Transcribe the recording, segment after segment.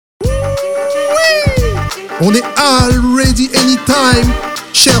On est already anytime.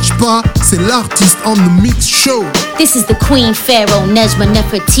 Cherche pas, c'est l'artiste on the mix show. This is the Queen Pharaoh, Nejma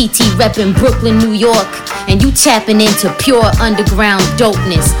Nefertiti, reppin' Brooklyn, New York. And you tapping into pure underground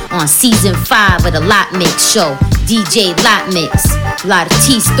dopeness on season 5 of the Lotmix Show. DJ Lotmix,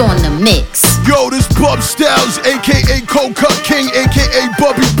 L'artiste on the mix. Yo, this Bub Styles, aka Cold Cut King, aka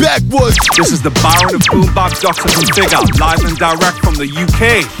Bubby Backwoods. This is the Baron of Boombox Doctor from Big Up, live and direct from the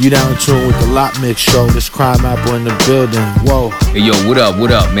UK. You down in tune with the Lotmix Show, this crime apple in the building. Whoa. Hey yo, what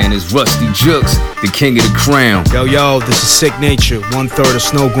up, man? It's Rusty Jukes, the king of the crown. Yo, this is Sick Nature, 1/3 of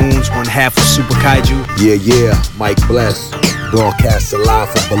Snow Goons, 1/2 of Super Kaiju. Yeah, Mike Bless, broadcasting live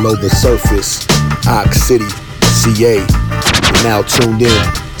from below the surface, Ox City, CA. You're now tuned in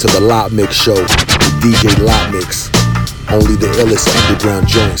to the Lotmix Show with DJ Lotmix. Only the illest underground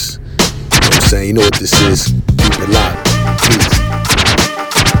joints. You know what I'm saying? You know what this is. Keep it locked. Peace.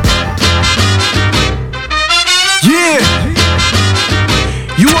 Yeah!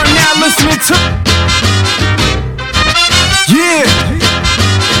 You are now listening to... Yeah!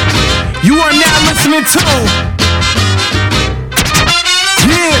 You are now listening to...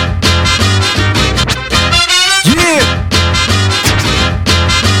 Yeah! Yeah!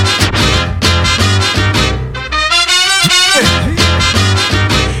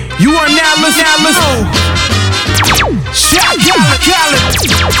 You are now listening. Shout Khaled.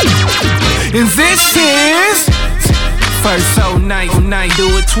 And this is first so nice,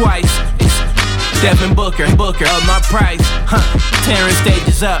 do it twice. It's Devin Booker of my price. Tearing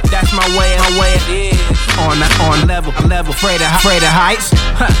stages up, that's my way it is. On level, afraid of heights.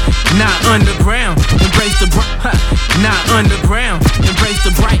 Not underground, embrace the not underground, embrace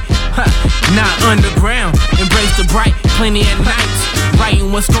the bright. Not underground, embrace the bright. Plenty of nights,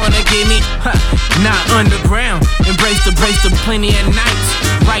 writing what's gonna give me. Not underground, embrace the plenty of nights,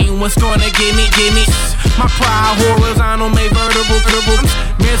 writing what's gonna give me. My pride horizontal made vertical.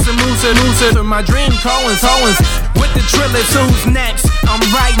 Missa Musa to my dream Cohen's. With the trillers, who's next? I'm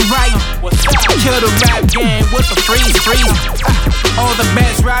writing. Kill the rap game with a freeze. All the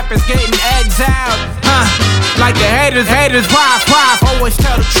best rappers getting exiled. Like the haters, why? Always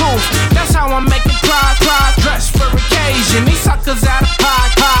tell the truth. That's how I'm making pride. Dress for occasion. These suckers out of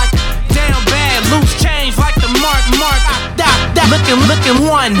pocket. Down bad, loose change like the mark. Looking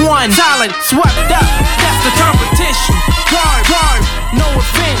one solid, swept up. That's the competition. Guard, no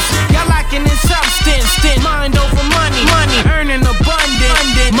offense. Y'all lacking in substance. Mind over money, earning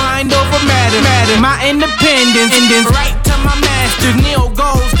abundant. Mind over matter. My independence. Right to my masters. Neo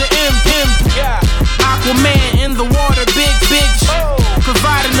goes to imp. Aquaman in the water, big.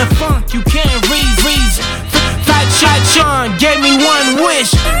 Providing the funk you can't read. Fat shot Sean gave me one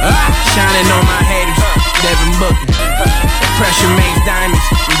wish. Shining on my haters, Devin Booker. Pressure makes diamonds,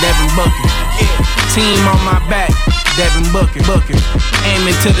 Devin Booker. Team on my back, Devin Booker.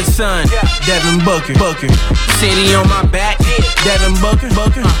 Aiming to the sun, Devin Booker. City on my back, Devin Booker.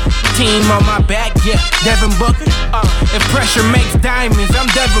 Team on my back, Devin Booker. If pressure makes diamonds, I'm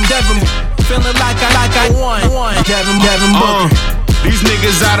Devin. Feeling like I won, Devin Booker. These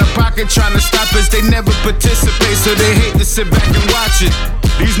niggas out of pocket trying to stop us, they never participate, so they hate to sit back and watch it.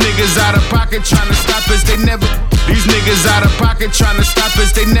 These niggas out of pocket trying to stop us, they never. These niggas out of pocket trying to stop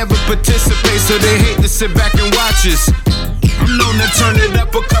us, they never participate, so they hate to sit back and watch us. I'm known to turn it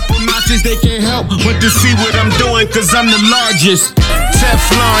up a couple notches, they can't help but to see what I'm doing, cause I'm the largest.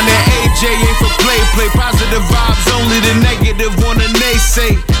 Teflon and AJ ain't for play. Positive vibes, only the negative wanna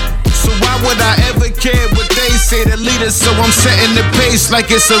naysay. So why would I ever care what they say? The leader, so I'm setting the pace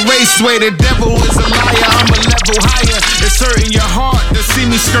like it's a raceway. The devil is a liar, I'm a level higher. It's hurting your heart to see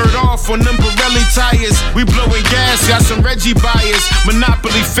me skirt off on them Pirelli tires. We blowing gas, got some Reggie buyers.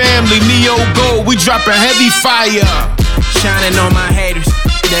 Monopoly family, Neo Gold, we dropping heavy fire. Shining on my haters,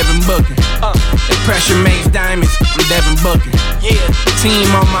 Devin Booker. If pressure makes diamonds, I'm Devin Booker.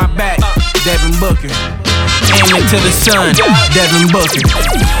 Team on my back, Devin Booker. Aiming to the sun, Devin Booker.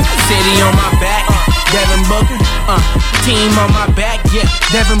 City on my back, Devin Booker. Team on my back,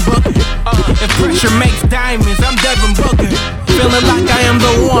 Devin Booker. If pressure makes diamonds, I'm Devin Booker. Feeling like I am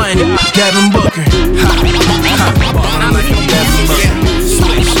the one, Devin Booker. I'm like I'm Devin Booker.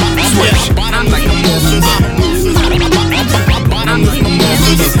 Switch. I'm like I'm Devin Booker. I'm like I'm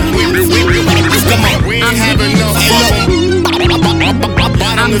Devin Booker. Come on, we ain't having no fun.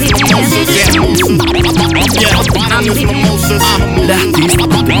 Bottomless mimosas, bottomless mimosas.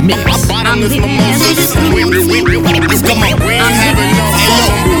 Bottomless mimosas. Come on, we ain't having no fun.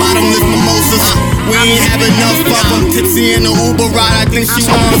 Bottomless mimosas. We ain't having enough of them. Tipsy in the Uber ride, I think she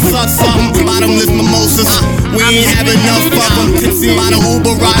wanna suck something. Bottomless mimosas. We ain't having enough of them. Tipsy in the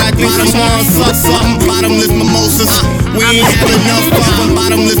Uber ride, I think she wanna suck something. Bottomless mimosas. We ain't have enough of them.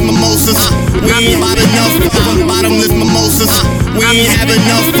 Bottomless mimosas. We ain't had enough of them. Bottomless mimosas. We ain't have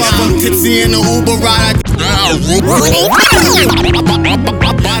enough of them. Tipsy in the Uber ride.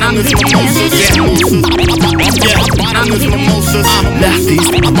 Bottomless mimosas. Yeah, bottomless mimosas.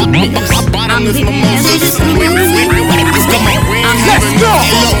 Bottomless mimosas. Let's go.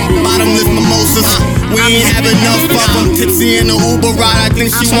 Bottomless mimosas. We ain't have enough of them. Tipsy in the Uber ride. I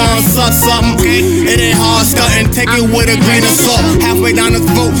think she wanna suck something. It ain't hard stunting. Take it with a grain of salt. Halfway down the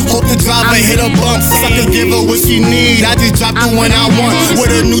throat. Hope the driver hit a bump. Suckers give her what she need. I just drop the one I want.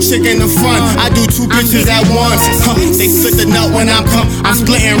 With a new chick in the front. I do 2 bitches at once. They split the nut when I'm come. I'm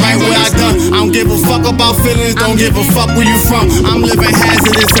splitting right where I done. I don't give a fuck about feelings. Don't give a fuck where you from. I'm living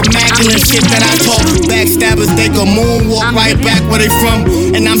hazardous, immaculate shit that I talk. Backstabbers, they can moonwalk right back where they from.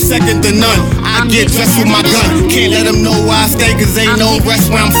 And I'm second to none. I get dressed with my gun. Can't let them know where I stay, cause ain't no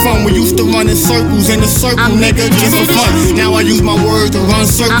rest where I'm from. We used to run in circles, in a circle, nigga, just for fun. Now I use my words to run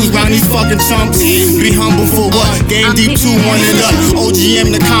circles round these fucking chumps. Be humble for what? Game deep 2, 1 and up.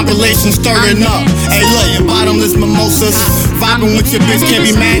 OGM, the compilation stirring up. Hey look, bottomless mimosas. Vibing with your bitch, can't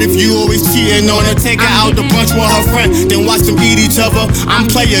be mad if you always cheating on her. Take her out to brunch with her friend, then watch them eat each other. I'm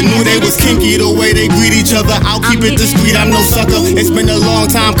player, knew they was kinky the way they greet each other. I'll keep it discreet, I'm no sucker. It's been a long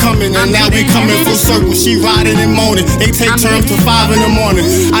time coming, and now we coming full circle. She riding and moaning, they take turns till 5 in the morning.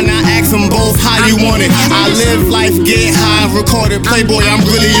 I now ask them both how you want it. I live life, get high, record it. Playboy, I'm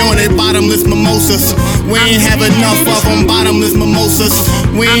really on it. Bottomless mimosas. We ain't have enough of them. Bottomless mimosas.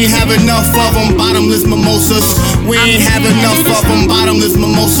 We ain't have enough of them. Bottomless mimosas. We ain't have enough of them. Bottomless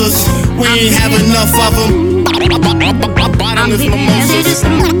mimosas. We ain't have enough of them. Bottomless mimosas. Bottomless mimosas.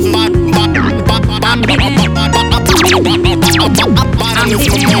 We ain't have enough of them. Bottomless mimosas. Bottomless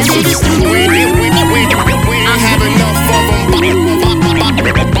mimosas. We ain't have enough of them. Bottomless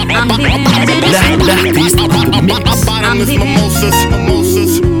mimosas.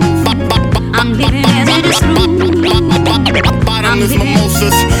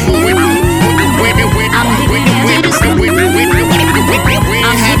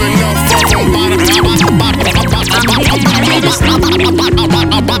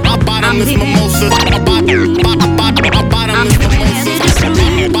 Bottomless mimosas.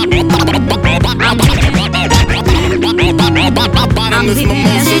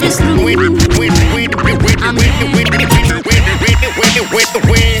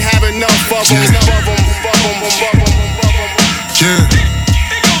 We ain't have enough of them. Yeah.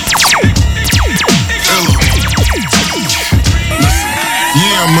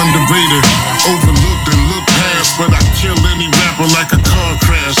 Yeah, I'm underrated, overlooked and looked past, but I kill any rapper like a car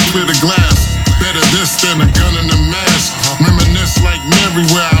crash. Clear the glass, better this than a gun in a mask. Reminisce like Mary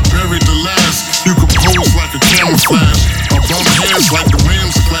where I buried the last. You could pose like a camouflage, or bump heads like the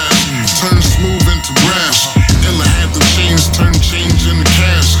Rams clash. Turn smooth into brash. Illa had the chains, turn change into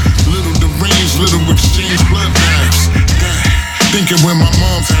cash. Little deranged, little exchange blood bags. Thinking when my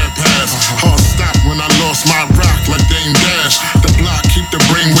mom had passed. Heart stopped when I lost my rock like Dame Dash. The block keep the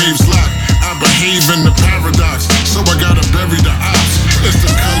brainwaves locked. I behave in the paradox, so I gotta bury the ops. It's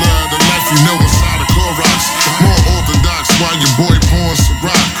the color of the life you know inside the Clorox. More orthodox while your boy pouring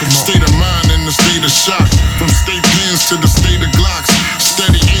Ciroc. State of mind in the state of shock. From state pins to the state of Glocks.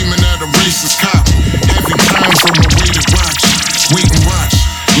 Steady aiming at a racist cop. Heavy time from a weighted watch. Wait and watch.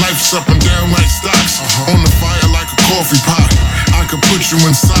 Life's up and down like stocks. On the fire like a coffee pot. I could put you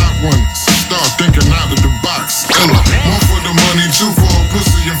inside one, so start thinking out of the box. Ella, 1 for the money, 2 for a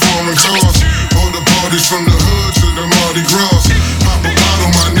pussy and foreign cars. All the parties from the hood to the Mardi Gras. Pop a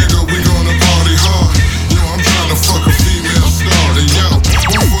bottle, my nigga, we gonna party hard. Yo, I'm tryna fuck a female star. Yo,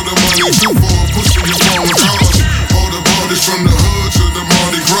 1 for the money, 2 for a pussy and foreign cars. All the parties from the hood to the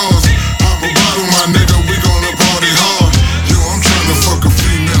Mardi Gras. Pop a bottle, my nigga, we gonna party hard. Yo, I'm tryna fuck a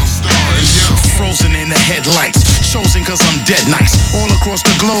female star. Yo, frozen in the headlights. Chosen cause I'm dead nice. All across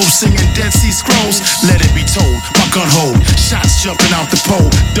the globe singing Dead Sea Scrolls. Let it be told, my gun hold. Shots jumping out the pole.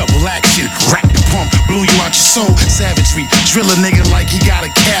 Double action, rack the pump. Blew you out your soul. Savagery, drill a nigga like he got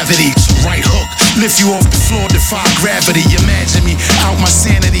a cavity. Right hook, lift you off the floor, defy gravity. Imagine me, out my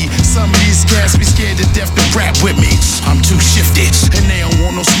sanity. Some of these cats be scared to death to rap with me. I'm too shifted, and they don't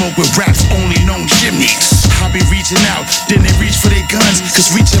want no smoke with raps, only known chimneys. I be reaching out, then they reach for their guns.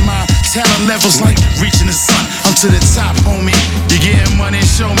 Cause reaching my talent levels like reaching the sun. I'm to the top, homie. You getting money,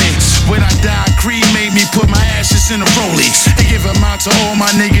 show me. When I die, cremate me, put my ashes in a rollie. And give them out to all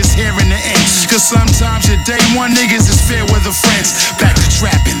my niggas here in the ink. Cause sometimes your day one niggas is fair weather friends. Back to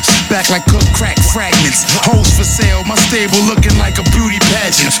trapping, back like cooked crack fragments. Hoes for sale, my stable looking like a beauty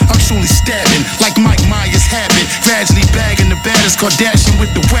pageant. I'm truly stabbing like Mike Myers' habit. Gradually bagging the baddest Kardashian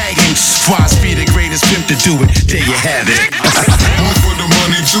with the wagon. Twice be the greatest pimp to do it, there you have it. One for the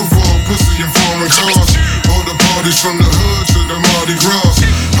money, two for a pussy and foreign cars. All the parties from the hood to the Mardi Gras.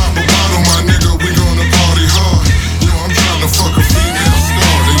 Pop a bottle, my nigga, we gonna party hard. Yo, I'm tryna fuck a female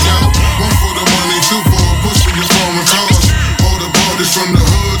star. Yo, one for the money, two for a pussy and foreign cars. All the parties from the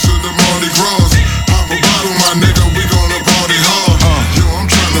hood to the Mardi Gras. Pop a bottle, my nigga, we gonna party hard. Yo, I'm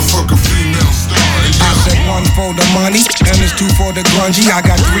tryna fuck a female star. I said one for the money, and it's two for the grungy. I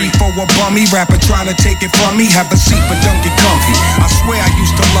got three for a bummy. Rapper trying to take it from me. Have a seat, but don't get comfy. I swear I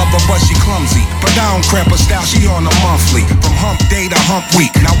used to love her, but she clumsy. But I don't cramp her style, she on a monthly. From hump day to hump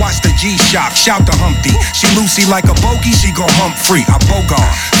week. Now watch the G-Shock, shout to Humpty. She loosey like a bogey, she gon' hump free. I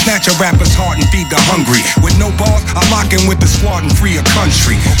bogart, snatch a rapper's heart and feed the hungry. With no balls, I lock in with the squad and free a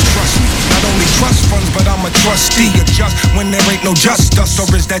country. Trust me, not only trust funds, but I'm a trustee. Adjust when there ain't no justice, or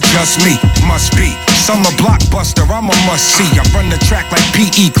is that just me? Must be. Summer blockbuster, I'm a must-see. I run the track like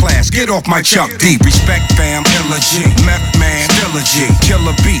PE class. Get off my Chuck D. Respect fam, Illa G. Meth man, still a G.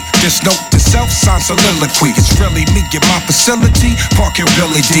 Killer beat. Just note to self, sign soliloquy. It's really me, get my facility. Park your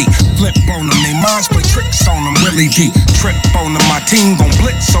Billy D. Flip on them, they minds play tricks on them, Willie D. Trip on them, my team gon'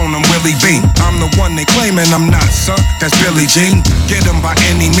 blitz on them, Willie B. I'm the one they claiming I'm not, son. That's Billie Jean. Get them by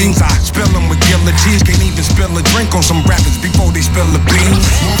any means. I spill them with guillotines. Can't even spill a drink on some rappers before they spill the beans.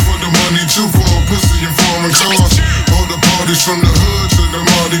 One for the money, two for a pussy and foreign cars. All the parties from the hood to the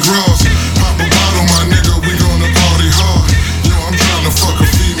Mardi Gras. Pop a bottle, my nigga, we gonna party hard. Yo, I'm tryna fuck a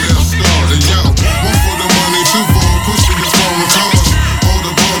female star. Yo, one for the money, two for a pussy and foreign cars. All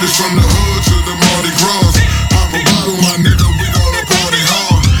the parties from the hood to the Mardi Gras. Pop a bottle, my nigga, we gonna party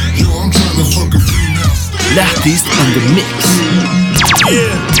hard. Yo, I'm tryna fuck a female star. L'artiste on the mix.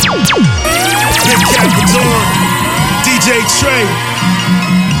 Yeah. Big Capital, DJ Trey.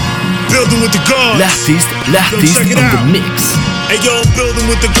 Building with the guards. L'artiste on the mix. Hey yo, I'm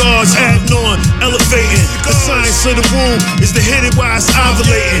building with the guards, adding on, elevating. The science of the womb is to hit it while it's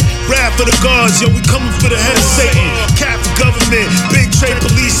ovulating. Rap for the guards, yo, we coming for the head of Satan. Cap for government, big trade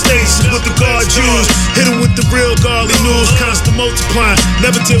police stations, what the guards use. Hit them with the real godly news, constant multiplying.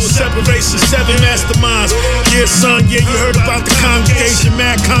 Never deal with separation, 7 masterminds. Yeah, son, yeah, you heard about the congregation,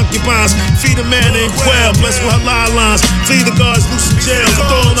 mad concubines. Feed a man and quail, blessed with halal lines. Flee the guards, loose in jail,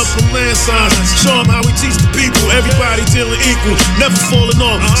 throwing up from land signs. Show them how we teach the people, everybody dealing equal. Never falling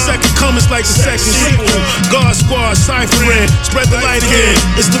off. Second coming's like the second sequel. God squad, ciphering. Spread the light again.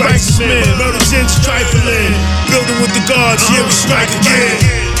 It's the righteous man. Murder gents trifling. Building with the gods. Yeah, we strike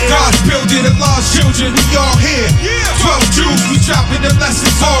again. God's building and lost children, we all here. 12 Jews, we dropping them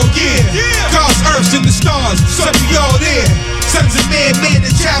lessons all year. God's earths and the stars, son, we all there. Sons of man, man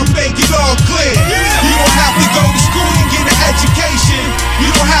and child, make it all clear. You don't have to go to school and get an education.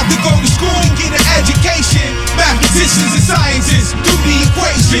 You don't have to go to school and get an education. Mathematicians and scientists do the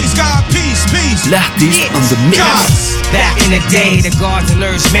equations. God, peace, peace. L'artiste on the mix. Back in the day, the gods and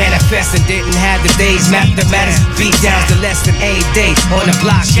nerds manifest and didn't have the days. Mathematics beat down to less than a day. On the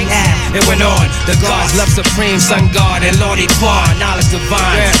block she had, it went on. The gods, love supreme, sun god, and Lordy Quan. Knowledge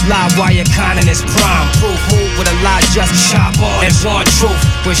divine, live wire conning is prime. Proof, move with a lot, just sharp on. And born truth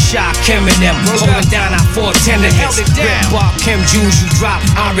with shock Kim and them. Holding down our 4 tenderness. Rip Bob Kim Jews you drop,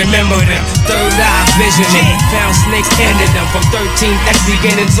 I remember them. Third eye visioning, found snakes ended them. From 13X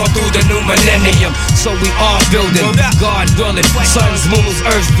beginnings all through the new millennium. So we all building, God willing. Suns, moons,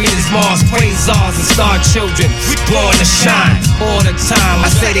 earth, Venus, Mars, quasars, and star children. Born to shine all the time. I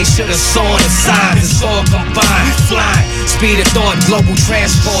say they should've saw the signs. It's all combined, flying. Speed of thought, global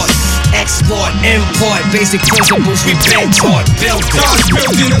transport. Export, import, basic principles we been taught. Built it. God's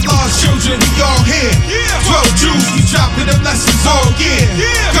building and lost children, we all here. 12 Jews, we dropping them lessons all year.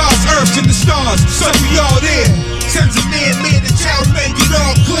 God's earths and the stars, son, we all there. Sons of man, man and child, make it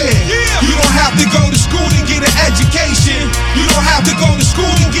all clear. You don't have to go to school and get an education. You don't have to go to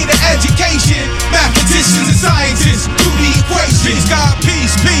school and get an education. Mathematicians and scientists do the equations. God,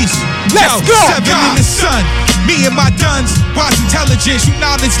 peace, peace. Let's go. 7 in the sun. Me and my guns, wise intelligence, you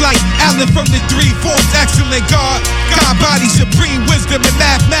knowledge like Allen from the 3 forms, excellent God. God body, supreme wisdom and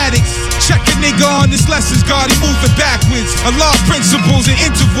mathematics. Check a nigga on this lessons, God, he moving backwards. Allah principles and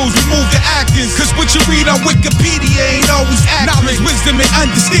intervals, remove the actors. Cause what you read on Wikipedia ain't always accurate. Knowledge, wisdom, and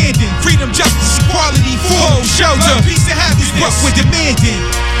understanding. Freedom, justice, equality, full shelter. Peace and have this rough with demanding.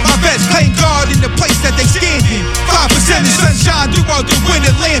 My vets claim guard in the place that they stand in. 5% is sunshine throughout the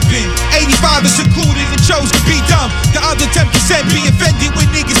winter lamping. 85 is secluded and chose to be dumb. The other 10% be offended when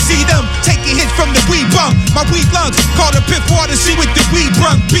niggas see them taking hits from the weed bum. My weed lungs call the pit water, see with the weed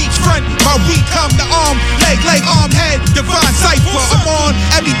brung. Beachfront, my weed come the arm, leg, arm, head, divine cipher. I'm on,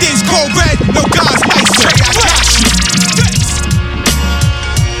 everything's cold red, no God's nicer. I got you.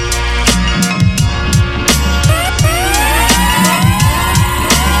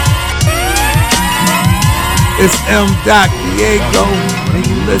 It's M. Doc Diego, and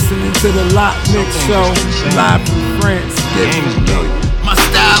you listening to the Lotmix Show, live from France. My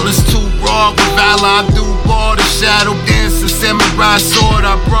style is too raw, with valor I do ball. The shadow dance, the samurai sword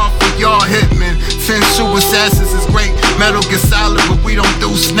I brought for y'all hitmen. 10 shoe assassins is great, metal gets solid, but we don't do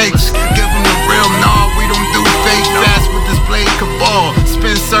snakes. Give them the real, nah, we don't do fake. Fast with this blade cabal,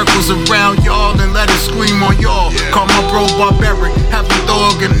 spin circles around y'all and let it scream on y'all. Call my bro barbaric, have him throw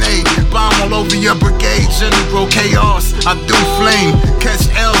a grenade. Bomb all over your brigade, general chaos. I do flame, catch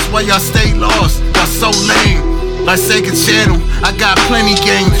L's while y'all stay lost. Y'all so lame, like Sega Channel. I got plenty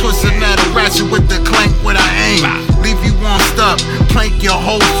game, twisted metal, ratchet with the clank when I aim. Leave you on stuck, plank your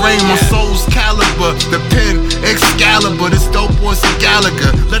whole frame on Soul's caliber. The pen, Excalibur, this dope was a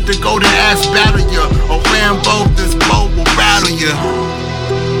Gallagher. Let the golden axe battle ya, or Rambo, this bow will rattle ya.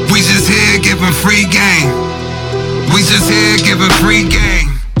 We just here giving free game. We just here giving free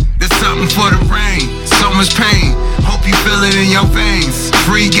game. There's something for the rain, so much pain. Hope you feel it in your veins.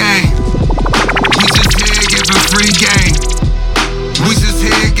 Free game. We just here giving free game. We just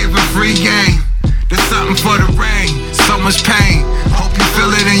here giving free game. There's something for the rain, so much pain. Hope you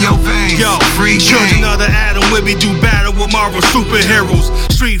feel it in your veins. Yo, free children game. of the Adam with me do battle with Marvel superheroes.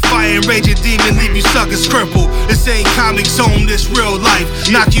 Street fire and raging demon leave you suckers crippled. This ain't comic zone, this real life.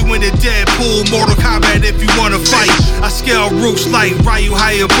 Knock you in the Deadpool, Mortal Kombat if you wanna fight. I scale roofs like Ryu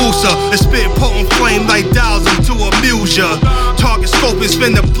Hayabusa and spit potent flame like Dowsing to amuse ya. Target scope and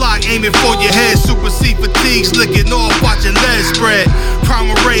spin the block, aiming for your head. Super C fatigue, slicking off, watching lead spread.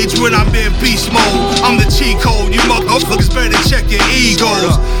 Primal rage when I'm in beast mode. I'm the cheat code, you motherfuckers better check your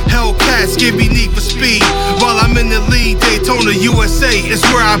egos. Hellcats give me need for speed. While I'm in the lead, Daytona, USA is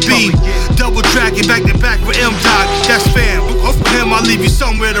where I be. Double tracking back to back with M-Dot, that's fam. For him, I leave you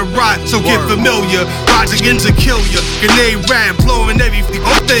somewhere to rot, so get familiar. Rise again to kill ya. Grenade rap, blowing everything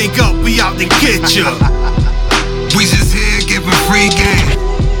up, we out to get ya. We just here giving free game.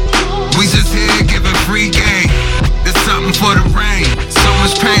 We just here giving free game. There's something for the rain, so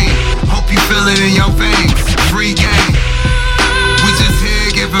much pain. Hope you feel it in your veins. Free game. We just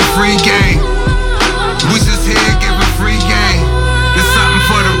here giving free game. We just here giving free game. There's something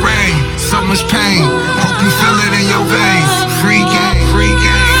for the rain, so much pain. Hope you feel it in your veins. Free game, free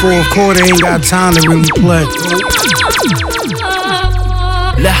game. Fourth quarter ain't got time to really play.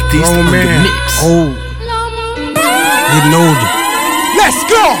 Lefties on the mix. Old. Getting older. Let's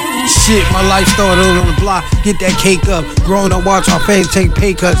go! Shit, my life started on the block, get that cake up. Growing up, watch our fans take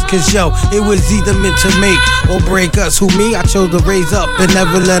pay cuts. Cause yo, it was either meant to make or break us. Who me? I chose to raise up and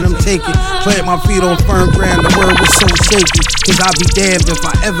never let them take it. Plant my feet on firm ground, the world was so shaky. Cause I'd be damned if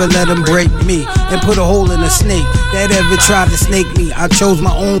I ever let them break me and put a hole in a snake that ever tried to snake me. I chose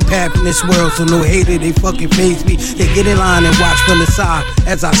my own path in this world, so no hater, they fucking face me. They get in line and watch from the side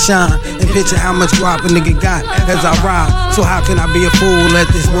as I shine and picture how much guap a nigga got as I ride. So how can I be a fool, let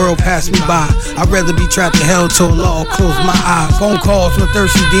this world pass me by? I'd rather be trapped in hell till law close my eyes. Phone calls from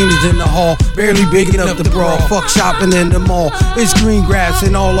thirsty demons in the hall, barely big enough to brawl. Fuck shopping in the mall, it's green grass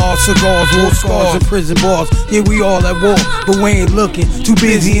and all our cigars, war scars and prison bars. Yeah, we all at war, but we ain't looking. Too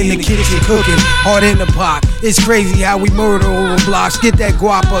busy in the kitchen cooking, hard in the pot. It's crazy how we murder over blocks. Get that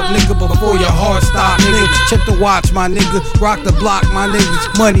guap up, nigga, before your heart stop, nigga. Check the watch, my nigga. Rock the block, my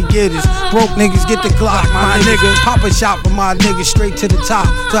niggas. Money getters, broke niggas get the Glock, my nigga. Pop a shot for my niggas straight to the top.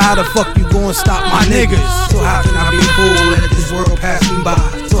 So how the fuck you gon' stop my niggas? So how can I be a fool, let this world pass me by?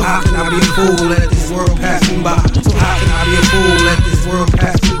 So how can I be a fool, let this world pass me by? So how can I be a fool, let this world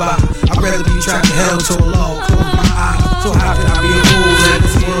pass me by? I'd rather be trapped in hell till law close my eyes. So how can I be a fool, let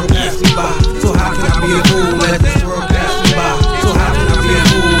this world pass me by? So how can I be a fool, let this world pass me by? So how can I be a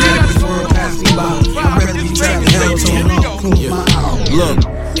fool, let this world pass me by? I'd rather be trapped in hell till law close my eyes. Look,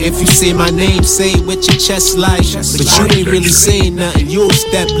 if you say my name, say it with your chest like. But you ain't really saying nothing, you'll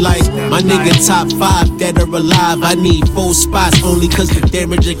step like. My nigga top 5, dead or alive. I need 4 spots only cause the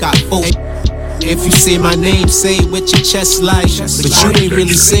damage it got 4. If you say my name, say it with your chest like. But you ain't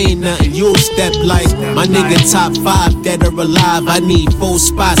really saying nothing, you'll step like. My nigga top 5, dead or alive. I need 4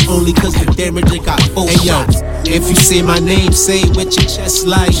 spots, only cause the damage got 4 shots. If you say my name, say it with your chest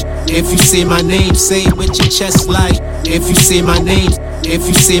like. If you say my name, say it with your chest like. If you say my name, if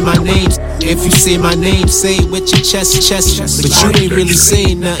you say my name, if you say my name, say it with your chest. But you ain't really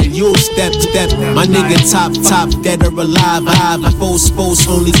saying nothing, you'll step. My nigga top, dead or alive. I force,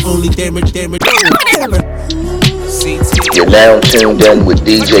 only damage. You're now tuned in with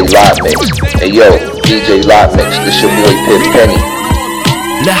DJ Lotmix. Hey yo, DJ Lotmix, this your boy Pip Penny.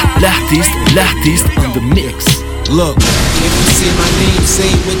 L'artiste on the mix. Look, if you say my name, say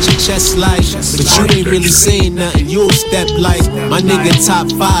it with your chest like. But you ain't really saying nothing, you'll step like. My nigga top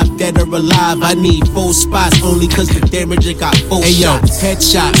 5, dead or alive. I need 4 spots, only cause the damage got 4 shots.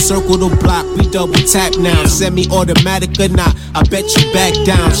 Headshot, circle the block, we double tap now. Semi-automatic or not, I bet you back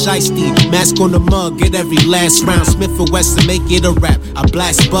down. Shiesty, mask on the mug, get every last round. Smith & Wesson, make it a rap. I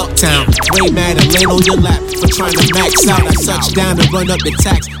blast Bucktown, way mad and lay on your lap. For trying to max out, I touch down and run up the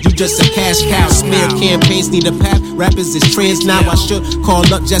tax. You just a cash cow, smear campaigns need a path. Rappers is trans now, I should call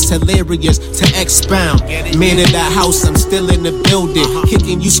up just hilarious to expound. Man in the house, I'm still in the building.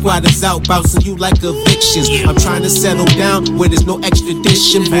 Kicking you squatters out, bouncing you like evictions. I'm trying to settle down where there's no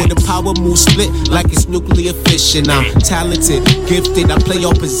extradition. Boy, the power move split like it's nuclear fission. I'm talented, gifted, I play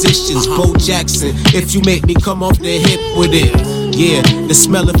all positions. Bo Jackson, if you make me come off the hip with it. Yeah, the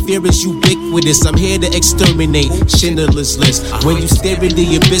smell of fear is ubiquitous. I'm here to exterminate Schindler's List. When you stare into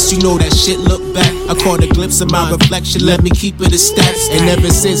the abyss, you know that shit look back. I caught a glimpse of my reflection, let me keep it a stat. And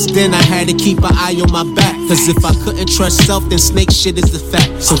ever since then, I had to keep an eye on my back. Cause if I couldn't trust self, then snake shit is the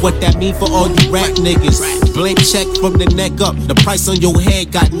fact. So what that mean for all you rap niggas? Blank check from the neck up. The price on your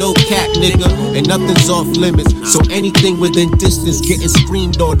head got no cap, nigga. And nothing's off limits. So anything within distance getting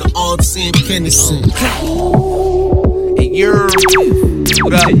screamed on the old Sam Kennison.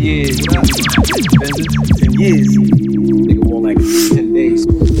 What up? 10 years. 10 years. Nigga more like 10 days.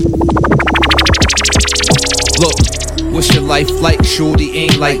 Look, what's your life like? Shorty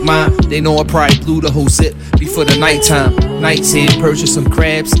ain't like mine. They know I probably blew the whole zip before the nighttime. Nights in, purchase some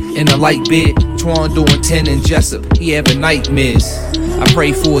crabs in a light bed. Twan doing 10 and Jessup, he having nightmares. I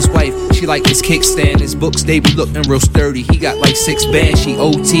pray for his wife, she like his kickstand. His books, they be looking real sturdy. He got like 6 bands, she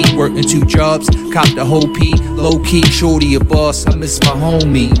OT, working 2 jobs. Cop the whole P, low key, shorty a boss. I miss my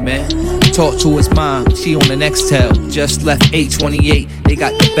homie, man. Talk to his mom, she on the next tail. Just left 828, they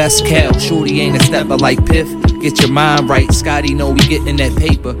got the best cow. Shorty ain't a stepper like Piff. Get your mind right, Scotty know we getting that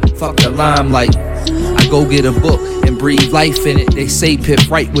paper. Fuck the limelight. I go get a book and breathe life in it. They say Piff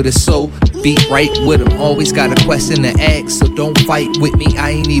right with his soul, beat right with him. Always got a question to ask, so don't fight with me.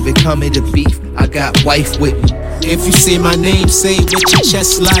 I ain't even coming to beef, I got wife with me. If you say my name, say it with your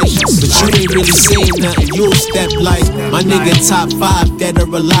chest like. But you ain't really saying nothing, you'll step like. My nigga top 5, dead or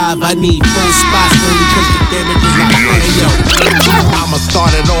alive. I need 4 spots, only cause the damage is not I'ma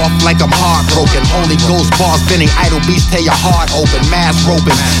start it off like I'm heartbroken. Holy Ghost bars spinning, idle beast, tear your heart open. Mass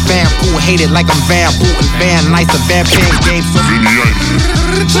roping, Van Pool hated like I'm Van Bootin'. Van Nice, a Van Pan game, so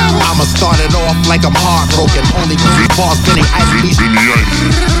I'ma start it off like I'm heartbroken. Holy Ghost bars spinning, idle beast.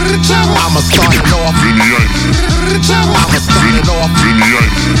 I'ma start it off. I'ma start it off.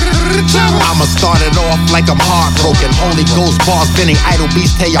 I'ma start it off like I'm heartbroken. Holy Ghost bars spinning, idle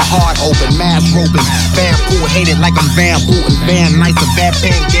beast, tear your heart open. Mass roping, Van Pool hated like I'm Van Bootin'. Van Nice, a Van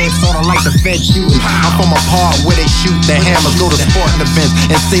Pan game, sorta like the Fed shooting. I'm from a part where they shoot the hammers, go to sporting events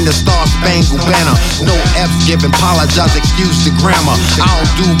and sing the Star Spangled Banner. No F's given, apologize, excuse the grammar. I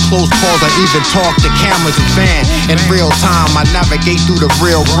don't do close calls, I even talk to cameras and fan. In real time, I navigate through the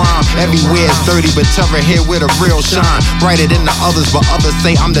real rhyme. Everywhere's dirty, but Terror here with a real shine. Brighter than the others, but others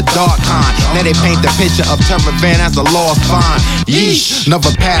say I'm the dark kind. Now they paint the picture of Terror Van as a lost find. Yeesh,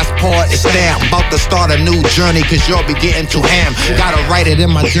 another passport is stamped. About to start a new journey, cause you'll be getting too ham. Gotta write it in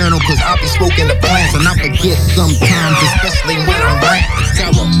my journal, cause I'll be smoking the plants. And I forget sometimes, especially when I'm rapping.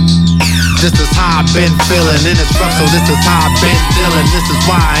 Terror. This is how I've been feeling, and it's rough, so this is how I've been dealing. This is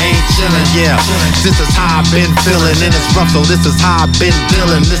why I ain't chilling, yeah. This is how I've been feeling, and it's rough, so this is how I've been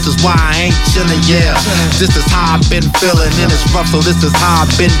dealing. This is why I ain't chilling, yeah. This is how I've been feeling, and it's rough, so this is how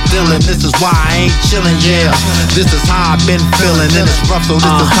I've been dealing. This is why I ain't chilling, yeah. This is how I've been feeling, and it's rough, so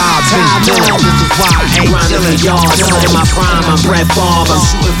this is how I've been dealing. This is why I ain't chilling, y'all. In my prime, I'm Brett Favre, I'm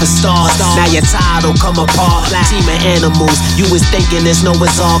shooting for stars. Now your title come apart, team of animals. You was thinking there's no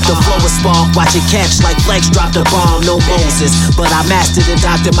resolve, the flow is spark. ball, watch it catch like Flex dropped the bomb. No Moses, but I mastered and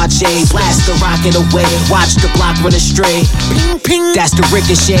doctored my chain. Blast the rocket away, watch the block run astray. Ping, ping. That's the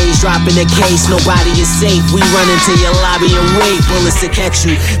ricochets, dropping the case. Nobody is safe. We run into your lobby and wait. Bullets to catch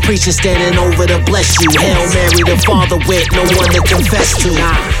you. Preacher standing over to bless you. Hail Mary, the father with no one to confess to.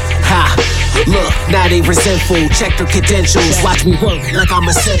 Ha. Look, now they resentful. Check the credentials. Watch me work like I'm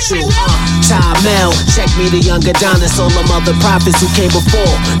essential. Time Mel, check me the young Adonis. All them other prophets who came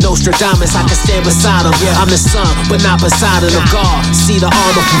before. Nostradamus, I can stand beside him. I'm the son, but not beside him. God, see the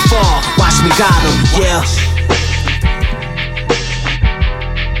armor from far. Watch me guide him, yeah.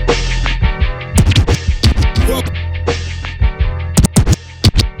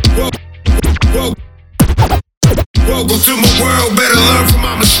 Welcome to my world, better learn from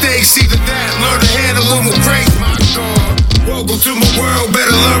my mistakes. Either that, learn to handle them with grace, my God. Welcome to my world,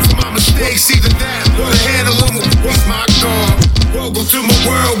 better learn from my mistakes. Either that, learn to handle them with grace, my God. Welcome to my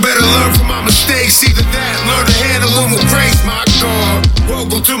world, better learn from my mistakes. Either that, learn to handle them with grace, my God.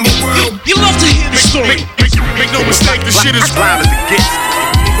 Welcome to my world. You love to hear the story. Make no mistake, this shit is live as it gets.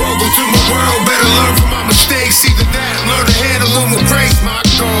 Welcome to my world, better learn from my mistakes. Either that, learn to handle them with grace, my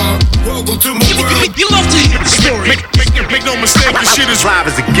God. Welcome to my world. You love to hear the story. Make no mistake, this shit is live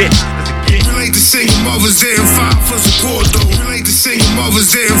as it gets. Relate to single mothers there and fight for support though. Relate to single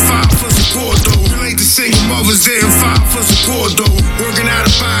mothers there and fight for support though. Relate to single mothers there and fight for support though. Working out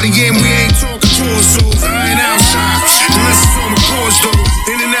a body and we ain't talking torsos. I ain't outside unless it's on the course though.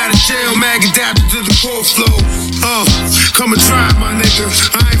 In and out of jail, mag adapted to the court flow. Come and try my nigga.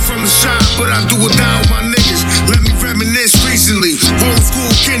 I ain't from the shop, but I do it down with my niggas. Let me reminisce recently. Old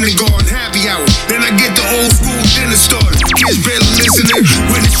school kindergarten, happy hour. Then I get the old school dinner started. Kids barely listening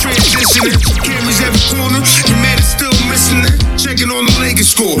when it's transitioning. Cameras every corner, your man is still missing it. Checking on the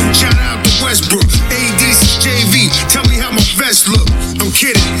Lakers score. Shout out to Westbrook. AD since JV. Tell me how my vest look. I'm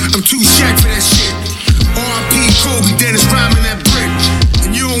kidding, I'm too shack for that shit. R.I.P. Kobe, Dennis Rodman that brick.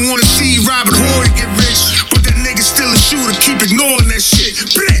 And you don't wanna see Robert Horry get rich, but that nigga still a shooter. Keep ignoring that shit.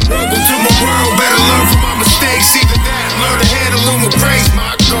 Welcome to my world, better learn from my mistakes. Either that, learn to handle them with grace,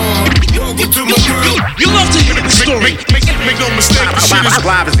 my God. Welcome to my world. You love to hear the story. Make no mistake, this shit is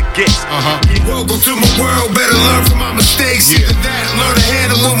live as it gets. Welcome to my world, better learn from my mistakes. Either that, learn to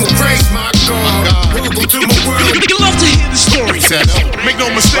handle them with grace, my God. Welcome to my world. You love to hear the story. Make no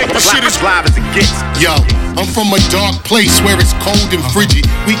mistake, this shit is live as it gets. Yo, I'm from a dark place where it's cold and frigid.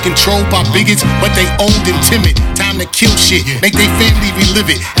 We controlled by bigots, but they old and timid. Time to kill shit, make they family relive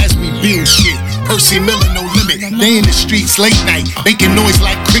it as we build shit. Percy Miller, no limit. They in the streets late night, making noise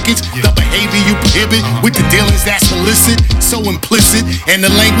like crickets. The behavior you prohibit with the dealings that's illicit, so implicit, and the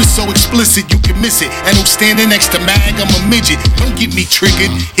language so explicit you can miss it. And I'm standing next to Mag, I'm a midget. Don't get me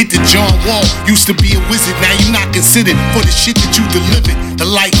triggered. Hit the John Wall, used to be a wizard, now you not considered for the shit that you delivered. The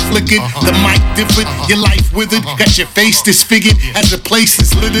light flickered, the mic differed, your life withered, got your face disfigured as the place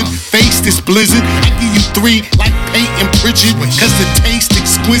is littered. Face this blizzard, I give you 3 like Peyton Pritchard, cause the taste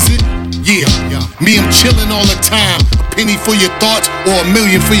exquisite. Yeah, me, I'm chillin' all the time. A penny for your thoughts or $1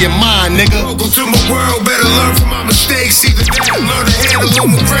 million for your mind, nigga. Welcome to my world, better learn from my mistakes. Either that, learn to handle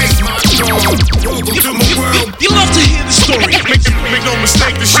them with grace, my God. Welcome to my world. You love to hear the story. Make no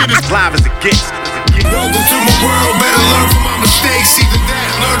mistake, this shit is live as it gets. Welcome to my world, better learn from my mistakes. Either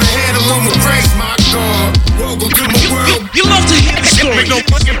that, learn to handle them with grace, my God. Welcome to my world. You love to hear the story.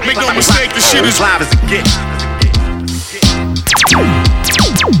 Make no mistake, this shit is live as it gets.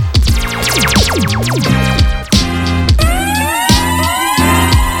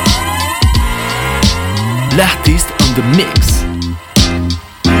 L'artiste on the mix.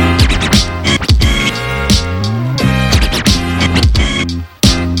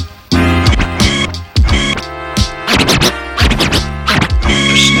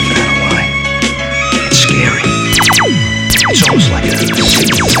 It's almost like a change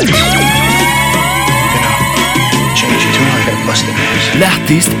your tune, I gotta bust the news.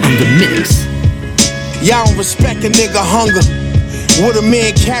 L'artiste on the mix. Y'all don't respect a nigga hunger. Would a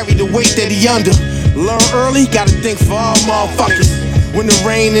man carry the weight that he under? Learn early, gotta think for all motherfuckers. When the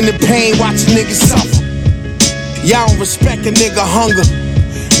rain and the pain, watch a nigga suffer. Y'all don't respect a nigga hunger.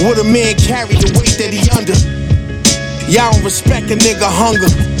 Would a man carry the weight that he under? Y'all don't respect a nigga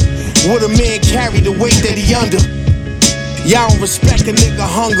hunger. Would a man carry the weight that he under? Y'all don't respect a nigga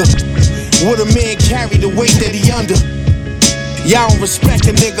hunger. Would a man carry the weight that he under? Y'all don't respect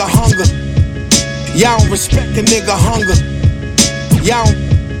a nigga hunger. Y'all don't respect a nigga hunger. Y'all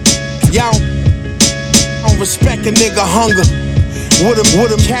don't respect a nigga hunger. Would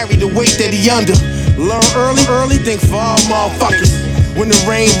him carry the weight that he under? Learn early, think for all motherfuckers. When the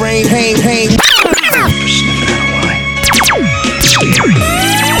rain, pain.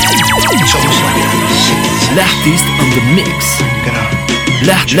 It's the mix.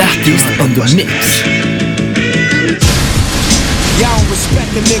 L'artiste on the mix. Y'all don't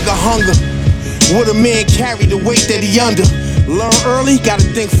respect a nigga hunger. Would a man carry the weight that he under? Learn early, gotta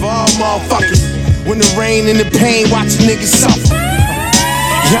think for all motherfuckers. When the rain and the pain, watch a nigga suffer.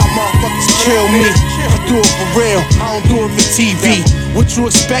 Y'all motherfuckers kill me. I do it for real, I don't do it for TV. What you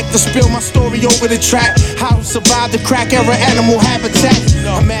expect to spill my story over the track? How to survive the crack era animal habitat?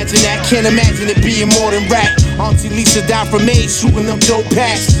 Imagine that, can't imagine it being more than rap. Auntie Lisa died from AIDS, shooting up dope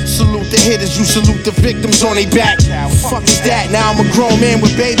packs. Salute the hitters, you salute the victims on their back. Fuck is that? Now I'm a grown man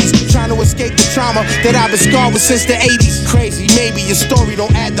with babies, trying to escape the trauma that I've been scarred with since the 80s. Crazy, maybe your story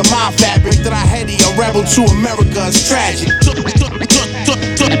don't add to my fabric. That I had a rebel to America is tragic. Taught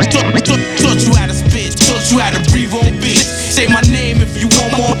you how to spit, taught you how to breathe on beat. Say my name if you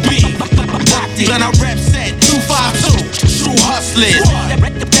want more beat. Then I rap set 252, true hustlers.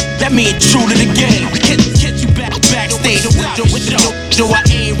 That mean true to the game. Catch you backstage with Joe, I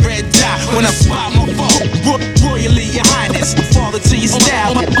ain't red dot when I spot my foe. Royally, your highness, father to your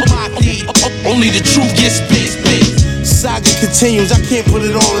style. My D, only the truth gets spit. Saga continues, I can't put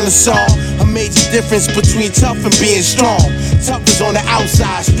it all in a song. A major difference between tough and being strong. Tough is on the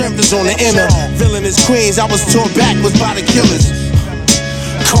outside, strength is on the inner. Villain is queens, I was torn backwards by the killers.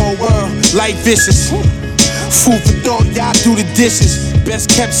 Cold world, life vicious. Food for thought, y'all do the dishes. Best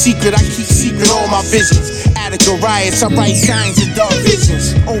kept secret, I keep secret all my visions. Attica riots, I write signs and dark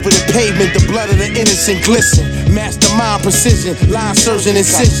visions. Over the pavement, the blood of the innocent glisten. Mastermind precision, line surgeon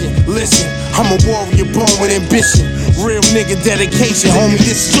incision. Listen, I'm a warrior born with ambition. Real nigga dedication, homie,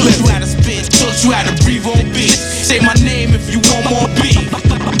 this is lit. Taught you how to spit, taught you how to breathe on beat. Say my name if you want more beat.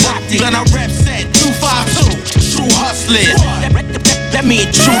 Then I rap set 252, true hustlers. That mean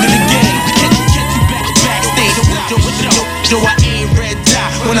true to the game. Catch you backstage with Joe, I ain't red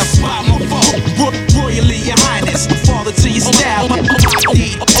dot when I spot my foe. Royally, your highness, father to your style.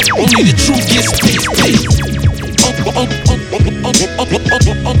 Only the truth gets spit.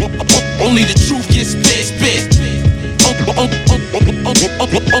 Only the truth gets spit.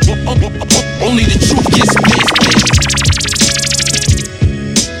 Only the truth gets spit.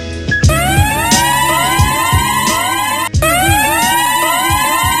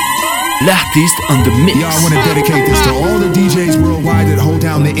 L'artiste on the mix. Y'all wanna dedicate this to all the DJs worldwide that hold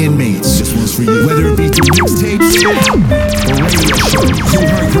down the inmates. This one's for you. Whether it be through mixtapes or radio shows. You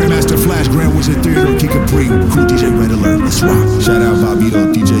heard Grandmaster Flash, Grand Wizard Theater, Kid Capri, Crew DJ Red Alert. Let's rock. Shout out Bobito,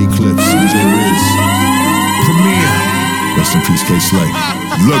 DJ Clips, DJ Riz. Premier. Rest in peace, K-Slay.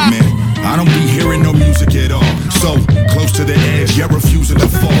 Look, man, I don't be hearing no music at all. So close to the edge, you're refusing to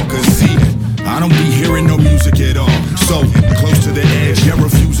fall. Cause see, I don't be hearing no music at all. So close to the edge, you're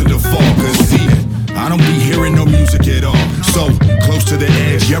refusing to fall. Cause see, I don't be hearing no music at all. So close to the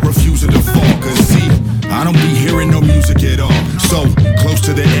edge, you're refusing to fall. Cause see, I don't be hearing no music at all. So close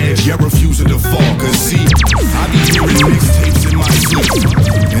to the edge, you're refusing to fall. Cause see, I be hearing mixtapes in my sleep.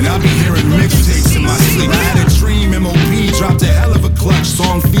 And I be hearing mixtapes in my sleep. I had a dream, M.O.P. dropped a hell of a clutch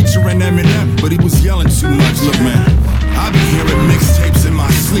song featuring Eminem, but he was yelling too much. Look, man, I be hearing mixtapes in my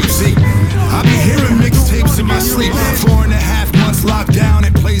sleep. See, I be hearing mixtapes in my sleep. 4.5 months locked down,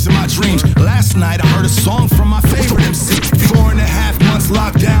 it plays in my dreams. Last night I heard a song from my favorite MC. 4.5 months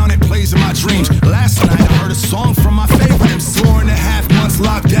locked down, it plays in my dreams. Last night I heard a song from my favorite MC. 4.5 months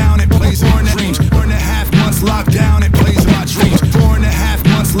locked down, it plays in my dreams. 4.5 months locked down, it plays in my dreams. 4.5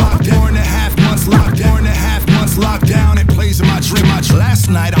 months locked down. 4.5 months locked down. 4.5 months locked down, it plays in my dream. Last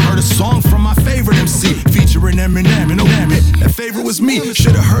night I heard a song from my favorite MC featuring Eminem. And oh damn it, that favorite was me.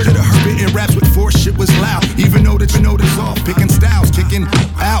 Should've heard it. Spitting raps with force, shit was loud. Even though that you know this off, picking styles, kicking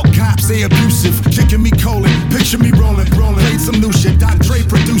out. Cops say abusive, kicking me colon. Picture me rolling. Played some new shit. Dr. Dre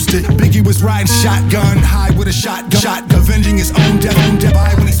produced it. Biggie was riding shotgun, high with a shotgun. Avenging his own death.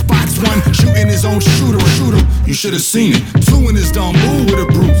 By when he spots one, shooting his own shooter. You should've seen it. Two in his dumb ooh with a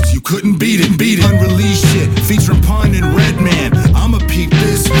bruise. You couldn't beat it. Unreleased shit, featuring Pun and Redman. I'ma peep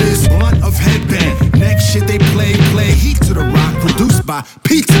this blunt of headband. Next shit they play Heat to the Rock, produced by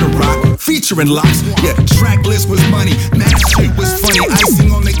Pete to the Rock, featuring Locks. Yeah, track list was money, mad shit was funny.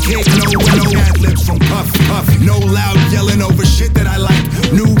 Icing on the cake, no ad-libs from Puff. No loud yelling over shit that I like.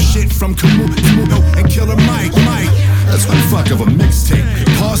 New shit from Kamuno and Killer Mike. That's one fuck of a mixtape.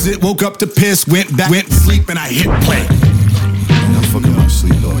 Paused it, woke up to piss, went to sleep, and I hit play. I'm not fucking up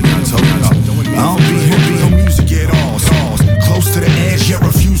sleep though. I told you, I don't be hearing no music at all. Close to the edge, yet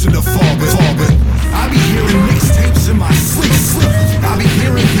refusing to fall. But I be hearing mixtapes in my sleep. I be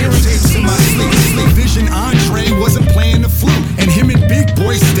hearing tapes in my sleep. Vision Andre wasn't playing the flute, and him and Big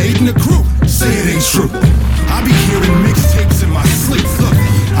Boy stayed in the group. Say it ain't true. I be hearing mixtapes in my sleep. Look,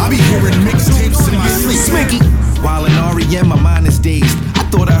 I be hearing mixtapes in my sleep. Sminky. While in REM, my mind is dazed. I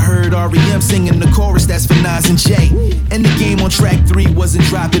thought I heard REM singing the chorus, that's for Nas and Jay. And the game on track 3 wasn't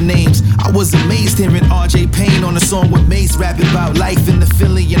dropping names. I was amazed hearing RJ Payne on a song with Mace rapping about life in the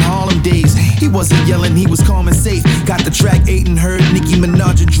Philly and Harlem days. He wasn't yelling, he was calm and safe. Got the track 8 and heard Nicki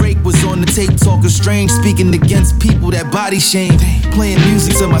Minaj and Drake was on the tape talking strange, speaking against people that body shamed. Playing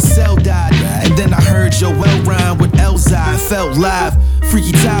music till my cell died. And then I heard Joel rhyme with Elzai, felt live.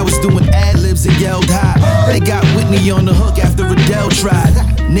 Freaky Ty was doing ad-libs and yelled high. They got Whitney on the hook after Adele tried.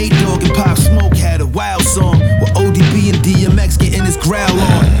 Nate Dogg and Pop Smoke had a wild song with ODB and DMX getting his growl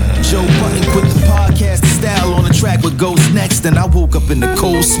on. Joe Button put the podcast style on the track what goes next, and I woke up in the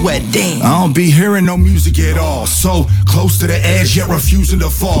cold sweat. Damn. I don't be hearing no music at all. So close to the edge yet refusing to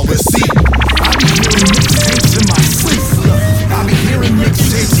fall. But see, I be hearing mixtapes in my sleep. I be hearing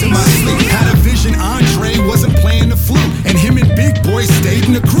mixtapes in my sleep. Had a vision Andre wasn't playing the flute, and him and Big Boy stayed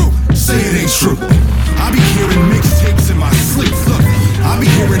in the crew. Say it ain't true. I be hearing mixtapes in my sleep. Look, I be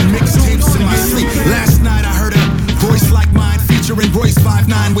hearing mixtapes in my sleep. Last night I heard a voice like mine featuring Royce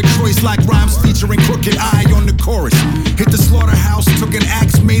 5'9" with choice like rhymes featuring Crooked Eye on the chorus. Hit the slaughterhouse, took an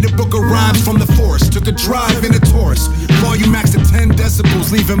axe, made a book of rhymes from the forest. Took a drive in a Taurus. Volume max at 10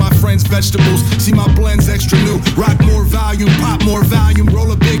 decibels, leaving my friends vegetables. See my blends extra new. Rock more volume, pop more volume.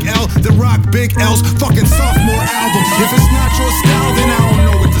 Roll a big L, then rock big L's. Fucking sophomore album. If it's not your style, then I don't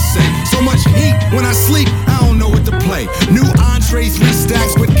know what to say. So much heat when I sleep, I don't know what to play. New Andre 3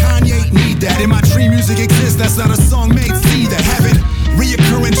 stacks with Kanye, need that. In my dream music exists, that's not a song made. See that. Having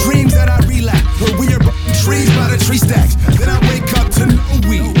reoccurring dreams that I relapse. Where we are trees by the tree stacks. Then I wake up to no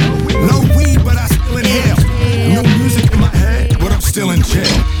weed. No weed, but I still inhale. No music in my head, but I'm still in jail.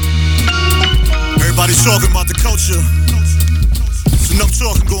 Everybody's talking about the culture. There's enough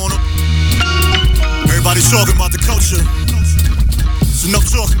talking going on. Everybody's talking about the culture. There's enough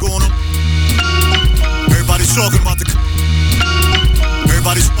talking going on. Everybody's talking about the.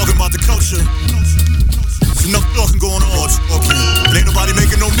 Everybody's talking about the culture. There's enough talking going on. Okay, and ain't nobody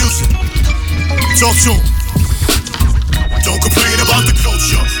making no music. Talk to 'em. Don't complain about the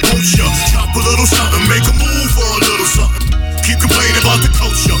culture, won't ya? Chop a little something, make a move for a little something. Keep complaining about the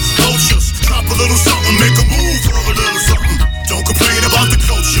culture, cultures. Chop a little something, make a move for a little something. Don't complain about the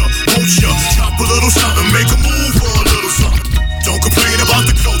culture, won't ya? Chop a little something, make a move for a little something. Don't complain about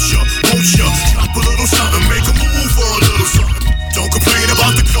the culture, won't ya? Chop a little something, make a move for a little something. Don't complain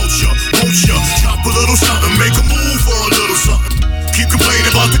about the culture, won't ya? Chop a little something, make a move for a little something. Keep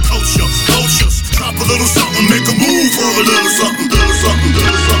complaining about the culture, cultures. Chop a little something, make a move for a little something, little something,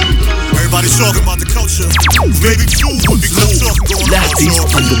 little something. Everybody's talking about the culture. Maybe you would be cool. L'artiste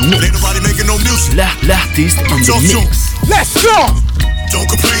on the mix. Ain't nobody making no music. L'artiste on the mix. Let's go! Don't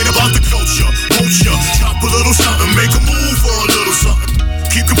complain about the culture, won't ya? Chop a little something, make a move for a little something.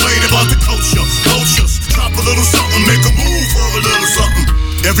 Keep complaining about the culture, cultures. Chop a little something, make a move for a little something.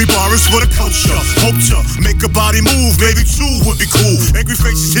 Every bar is for the culture. Hope to make a body move. Maybe 2 would be cool. Angry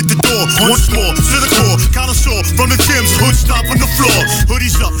faces hit the door once more to the core. Kinda sore from the Timbs. Hood stop on the floor.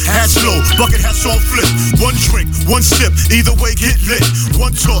 Hoodies up, hats low, bucket hats on flip. One drink, one sip. Either way, get lit.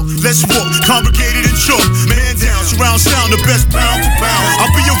 One talk, let's walk. Congregated and chalk. Man down, surround sound, the best pound for pound.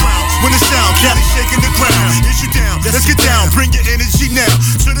 I'll be around when the sound, Cali shaking the ground. Is you down? Let's get down. Bring your energy now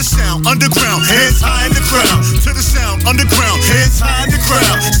to the sound. Underground, hands high in the crowd. To the sound, underground, hands high in the crowd.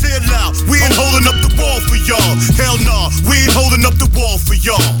 Say it loud, we ain't holding up the wall for y'all. Hell nah, we ain't holding up the wall for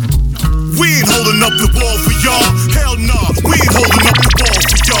y'all. We ain't holding up the wall for y'all. Hell nah, we ain't holding up the wall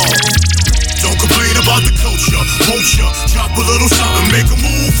for y'all. Don't complain about the culture, won't ya? Chop a little something, make a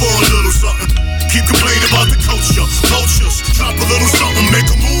move for a little something. Keep complaining about the culture, cultures. Chop a little something,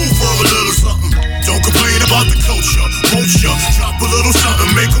 make a move for a little something. Don't complain about the culture, won't ya? Chop a little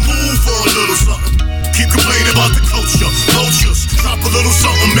something, make a move for a little something. Keep complaining about the culture, cultures. Drop a little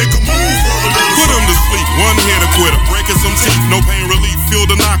something, make a move for a little Put him to sleep, one hit a quitter, breaking some teeth. No pain relief, feel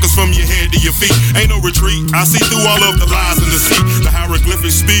the knockers from your head to your feet. Ain't no retreat, I see through all of the lies and deceit. The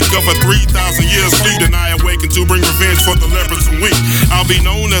hieroglyphics speak of a 3,000 years sleep. And I awaken to bring revenge for the leopards and weak. I'll be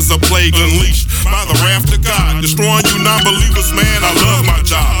known as a plague unleashed by the wrath of God. Destroying you non-believers, man, I love my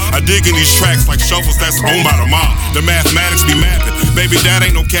job. I dig in these tracks like shovels that's owned by the mob. The mathematics be mapping, baby, that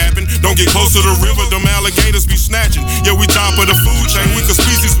ain't no capping. Don't get close to the river, them alligators be snatching. Yeah, we top of the food chain, we could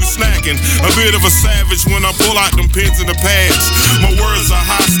species we snacking. A bit of a savage when I pull out them pins in the pads. My words are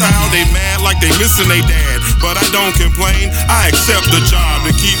hostile, they mad like they missing they dad. But I don't complain, I accept the job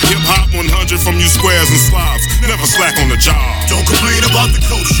to keep hip-hop 100 from you squares and slobs. Never slack on the job. Don't complain about the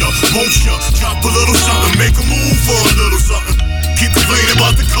culture, won't ya? Drop a little something, make a move for a little something. Keep complaining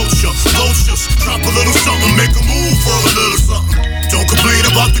about the culture, cultures. Drop a little something, make a move for a little something. Don't complain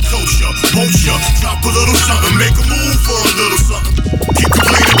about the culture, won't ya? Drop a little something, make a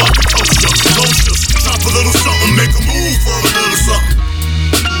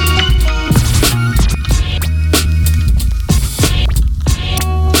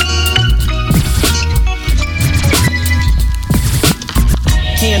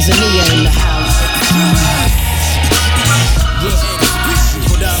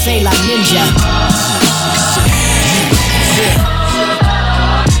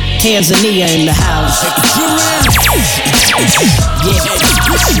Tanzania in the house.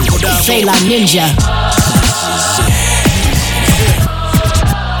 Yeah. Say la ninja.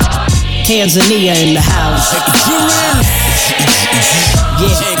 Tanzania in the house.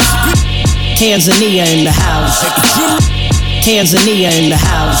 Yeah. Tanzania in the house. Tanzania in the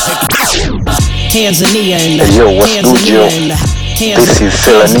house. Tanzania in the house. Yo, what's good, yo? This is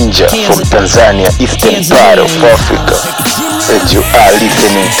Sela Ninja from Tanzania, eastern part of Africa. And you are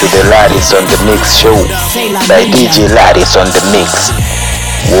listening to the Lotmix on the Mix show by DJ Lotmix on the Mix.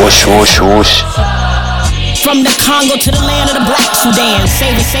 Whoosh, whoosh, whoosh. From the Congo to the land of the Black Sudan,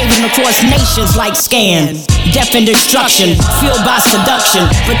 saving across nations like scan. Death and destruction, fueled by seduction,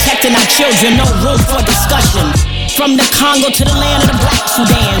 protecting our children, no room for discussion. From the Congo to the land of the Black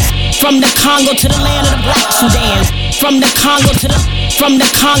Sudan. From the Congo to the land of the Black Sudan. From the Congo to the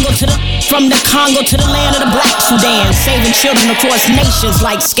land of the Black Sudan, saving children across nations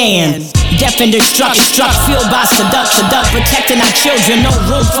like scan. Death and destruction, fueled by seduction, protecting our children, no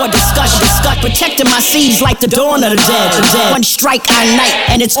room for discussion. Protecting my seeds like the dawn of the dead. One strike I night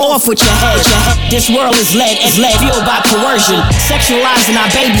and it's off with your head. This world is led, fueled by coercion, sexualizing our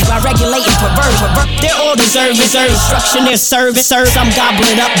babies by regulating perversion. They all deserve instruction, their service. Some gobble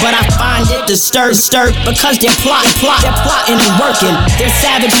it up, but I find it disturbed because they're plotting and working. Their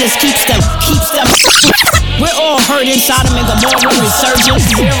savageness keeps them. We're all hurting, Sodom and Gomorrah resurgence.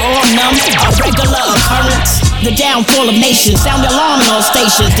 We're all numb, a regular occurrence. The downfall of nations, sound the alarm in all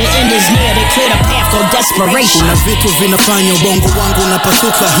stations. The end is near, they clear the path for desperation. Kuna vitu vinafanya ubongo wangu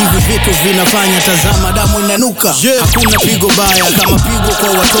unapasuka. Hivi vitu vinafanya tazama damu inanuka. Hakuna pigo baya kama pigo kwa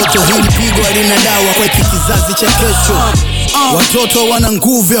watoto. Hili pigo halina dawa kwa hiki kizazi cha kesho. Watoto wana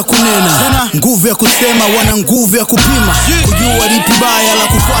nguvu ya kunena, nguvu ya kusema, wana nguvu ya kupima, kujua lipi baya la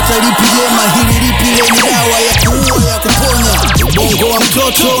kufuata lipi jema, hili lipi lenye dawa ya kuua ya kuponya. Ubongo wa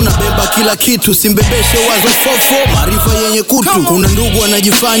mtoto unabeba kila kitu, simbebeshe wazo fofo, maarifa yenye kutu. Kuna ndugu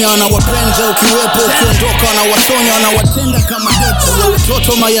wanajifanya wanawapenda, ukiwepo ukiondoka wanawasonya, wanawatenda kama depo.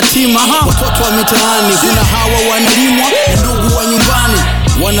 Watoto mayatima, watoto wa mitaani, kuna hawa wanalimwa, ndugu wa nyumbani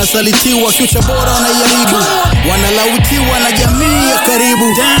wanasalitiwa, future bora wanaiharibu, wanalawitiwa na jamii ya karibu.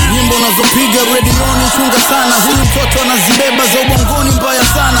 Nyimbo unazopiga redioni chunga sana, huyu mtoto anazibeba za ubongoni mbaya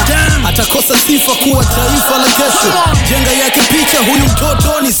sana. Atakosa sifa kuwa taifa la kesho, jenga yake picha, huyu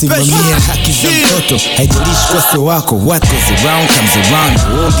mtoto ni special. Simamia haki za mtoto, haijalishi kosa wako. What goes around comes around, the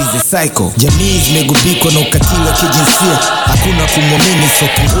world is a cycle. Jamii zimegubikwa na ukatili wa kijinsia, hakuna kumwamini, so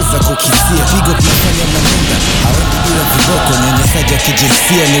punguza kukisia. Pigo kinafanya manenda, hawendi bila viboko. Unyanyasaji wa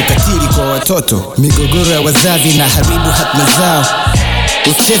kijinsia ni ukatili kwa watoto. Migogoro ya wazazi na haribu hatma zao.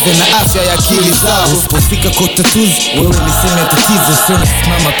 Usicheze na afya ya akili zao. Usipofika kwa utatuzi, wewe ni sehemu ya tatizo. Sio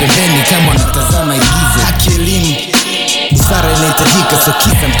nasimama pembeni kama wanatazama igizo. Haki elimu, busara inahitajika. So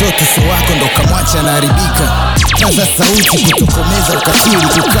kisa mtoto so wako ndo kamwacha anaharibika. Kaza sauti kutokomeza ukatili.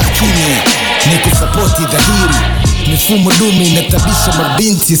 Kukaa kimya ni kusapoti dhahiri. Mifumo dume inatabisha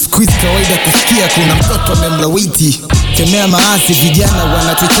mabinti. Squeeze kawaida kusikia kuna mtoto amemlawiti. Kemea maasi, vijana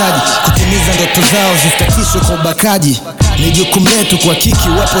wanatuhitaji kutimiza ndoto zao zisikatishwe kwa ubakaji. Ni jukumu letu kwa kiki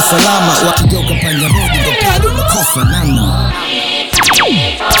wapo salama. Wakigeuka panya rodi ndo pale unakosa namna.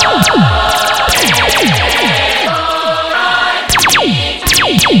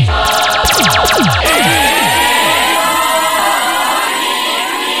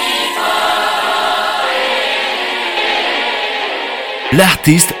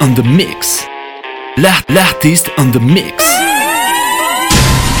 L'artiste on the mix. L'artiste on the mix.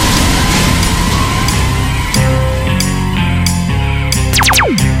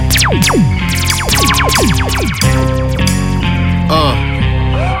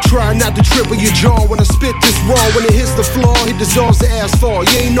 Try not to trip with your jaw when I spit this raw. When it hits the floor, it dissolves the asphalt.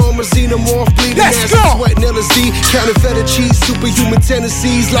 You ain't no xenomorph, bleeding ass, sweating LSD. Counting feta cheese, superhuman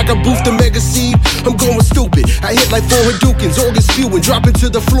tendencies. Like I boofed a mega seed, I'm going stupid. I hit like 4 Hadoukens, organs spewing. Dropping to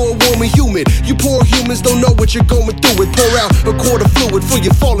the floor, warm and humid. You poor humans don't know what you're going through. It pour out a quart of fluid for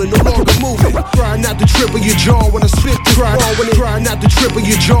you falling, no longer moving. Try not to trip with your jaw when I spit this raw. Try not to trip with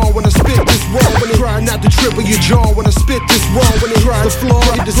your jaw when I spit this raw. Try not to trip with your jaw when I spit this raw. When it hits the floor,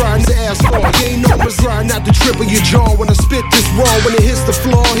 it dissolves the asphalt. You ain't no try not to trip with your jaw when I spit this raw. When it hits the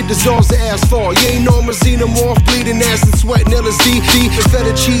floor, it dissolves the asphalt. You ain't no xenomorph, bleeding ass and sweating LSD.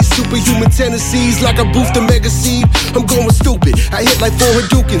 Feta cheese, superhuman tendencies. Like I boofed a mega seed, I'm going stupid. I hit like 4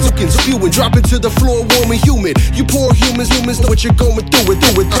 Hadoukens, spewing, dropping to the floor, warm and humid. You poor humans know what you're going through it.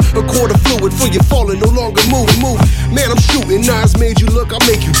 A quart of fluid forward for you falling, no longer move. Man, I'm shooting, Nas made you look, I'll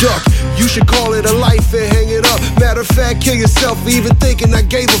make you duck. You should call it a life and hang it up. Matter of fact, kill yourself for even thinking I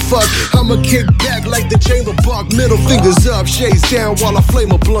gave a fuck. I'ma kick back like the chamber buck. Middle fingers up, shades down while I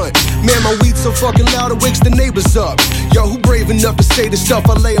flame a blunt. Man, my weed so fucking loud it wakes the neighbors up. Yo, who brave enough to say the stuff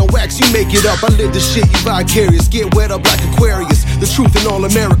I lay on wax? You make it up, I live the shit, you vicarious. Get wet up like Aquarius, the truth in all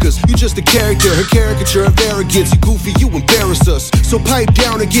Americas. You just a character, her caricature of arrogance. You goofy, you embarrass us. So pipe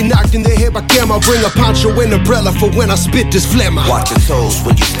down and get knocked in the head by camera. I'll bring a poncho and umbrella for when I spit this flamma. Watch your toes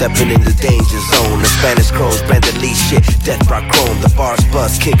when you stepping in the danger zone. The Spanish crows, Brandon Lee shit, death rock chrome. The bars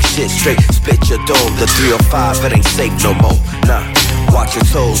buzz, kick shit straight, spit your dome. The 305, it ain't safe no more, nah. Watch your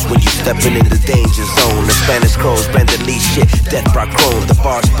toes when you stepping in the danger zone. The Spanish crows, Brandon Lee shit, death rock chrome. The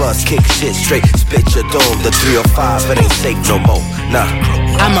bars buzz, kick shit straight, spit your dome. The 305, it ain't safe no more, nah.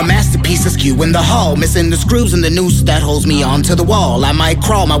 I'm a masterpiece askew in the hall, missing the screws and the noose that holds me onto the wall. I might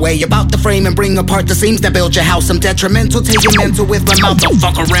crawl my way about the frame and bring apart the seams that build your house. I'm detrimental to your mental with my mouth. Don't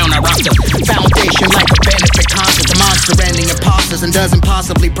fuck around, I rock the foundation like a benefit concert. The monster ending imposters and doesn't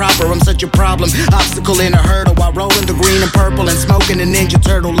possibly proper. I'm such a problem, obstacle in a hurdle while rolling the green and purple and smoking a Ninja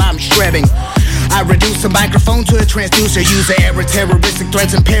Turtle. I'm shredding. I reduce a microphone to a transducer. Use error, terroristic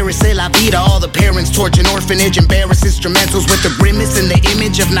threats in Paris. C'est la vida. All the parents torch an orphanage. Embarrass instrumentals with the grimace and the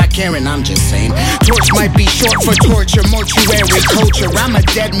image of not caring. I'm just saying. Torch might be short for torture. Mortuary culture. I'm a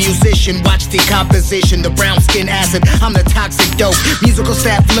dead musician. Watch decomposition. The brown skin acid. I'm the toxic dope. Musical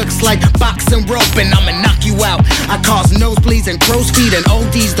staff looks like boxing rope. And I'ma knock you out. I cause nosebleeds and crow's feet and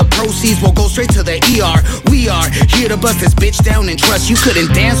ODs. The proceeds will go straight to the ER. We are here to bust this bitch down and trust. You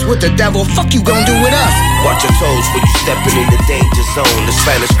couldn't dance with the devil. Fuck you gon' do with us. Watch your toes when you stepping in the danger zone. The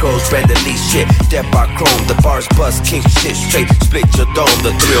Spanish crows, Brandon Lee shit, death by chrome. The bars bust, king shit straight, split your dome. The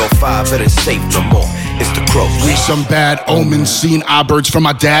 305, it ain't safe no more. It's the crows. We some bad omens, seen eye birds from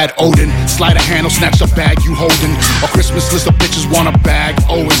my dad Odin. Slide a handle, snatch the bag you holding. A Christmas list of bitches want a bag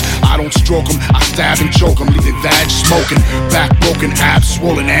Owens. I don't stroke them, I stab and choke them. Leaving vag smoking, back broken, abs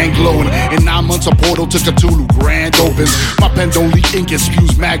swollen and glowing. In 9 months a portal to Cthulhu grand opens. My pen don't leak ink, it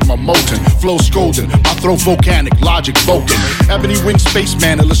spews magma molten. Flow scolding, my throat volcanic, logic Vulcan. Ebony winged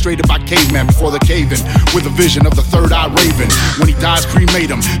spaceman illustrated by caveman before the cave-in. With a vision of the third eye raven. When he dies, cremate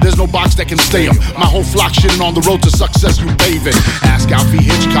him. There's no box that can stay him. My whole flock shitting on the road to success, you paving. Ask Alfie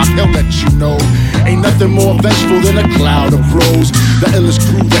Hitchcock, he'll let you know. Ain't nothing more vengeful than a cloud of crows. The illest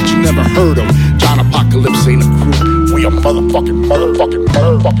crew that you never heard of. John Apocalypse ain't a crew. We a motherfucking.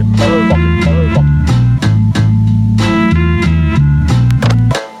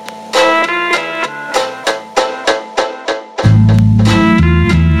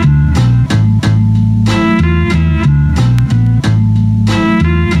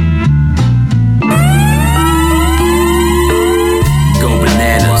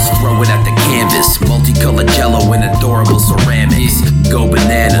 Multicolored jello and adorable ceramics. Go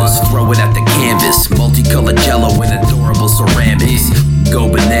bananas, throw it at the canvas. Multicolored jello and adorable ceramics. Go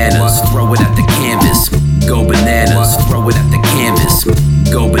bananas, throw it at the canvas. Go bananas, throw it at the canvas.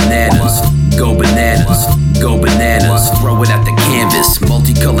 Go bananas, go bananas, go bananas, throw it at the canvas.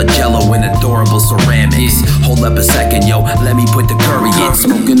 Multicolored jello and adorable ceramics. Hold up a second, yo, let me put the curry in.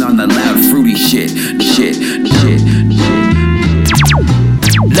 Smoking on the loud fruity shit.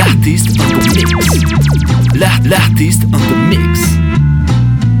 L'artiste on the mix. L'artiste on the mix.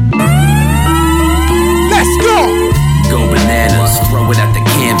 Let's go! Go bananas, throw it at the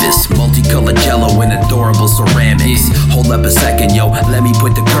canvas. Multicolored jello and adorable ceramics. Hold up a second, yo, let me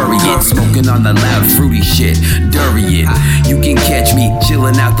put the curry in. Smoking on the loud fruity shit, durian. You can catch me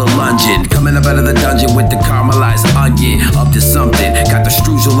chilling out the lungeon. Coming up out of the dungeon with the caramelized onion. Up to something, got the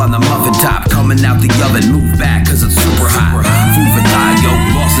strudel on the muffin top. Coming out the oven, move back cause it's super hot. Food for thigh, yo,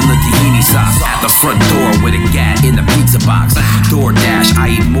 boss in the tahini sauce. At the front door with a gat in the pizza box. DoorDash,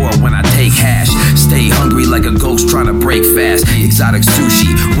 I eat more when I take hash. Stay hungry like a ghost trying to break fast. Exotic sushi,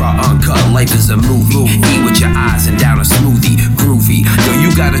 raw uncut, life is a movie. Eat with your eyes and down a smoothie, groovy. Yo,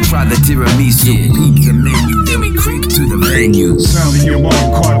 you gotta try the tiramisu. Peep the menu, then we creep to the venue. Sounding your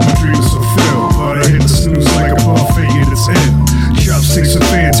mom caught my dreams fulfilled, but I hit the snooze like a buffet and it's ill. Chopsticks of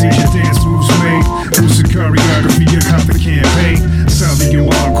Fantasia, dance moves made. Lucid choreography, you caught the campaign. Sounding your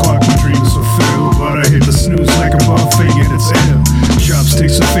mom caught my dreams fulfilled, but I hit the snooze like a buffet and it's ill.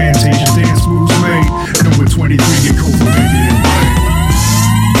 Chopsticks of Fantasia, dance moves made. Number 23, get cold for making it right.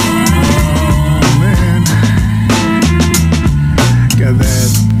 Oh man,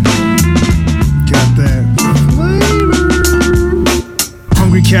 got that flavor.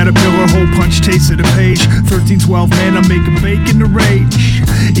 Hungry cat caterpillar, hole punch, taste of the page. 1312, man, I'm making bacon to rage.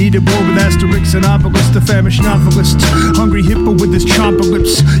 Eat a bowl with Asterix and Obelix, the famished novelist. Hungry hippo with his chomper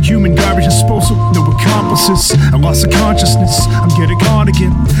lips. Human garbage disposal, no accomplices. I lost of consciousness, I'm getting on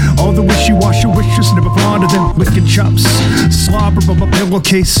again. All the wishy-washy wishes, never fond of them. Licking chops, slobber on my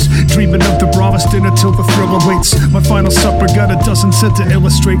pillowcase. Dreaming of the bravest dinner till the thrill awaits. My final supper got a dozen set to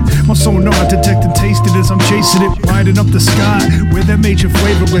illustrate. My sonar detecting tasted as I'm chasing it. Riding up the sky where that major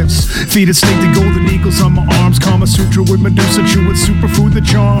flavor lives. Feed it snake the golden eagles on my arms. Kama Sutra with Medusa, chew with superfood the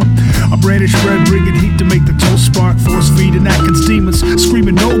charm. I brandish bread, bringing heat to make the toast spark. Force feeding Atkins demons,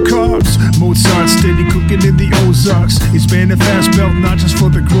 screaming no carbs. Mozart steady cooking in the Ozarks. Expanding fast belt, not just for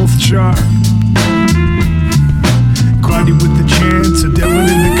the growth chart. Grinding with the chance, a devil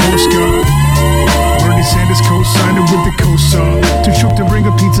in the Coast Guard. Bernie Sanders co-signing with the co-star. Too shook to bring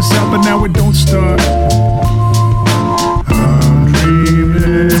a pizza out, but now it don't start. I'm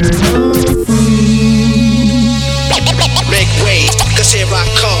dreaming of food. Make way, cause here I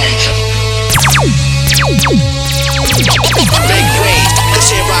come. Make way, cause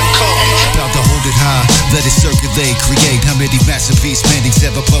here I come. About to hold it high, let it circulate, create. How many masterpiece paintings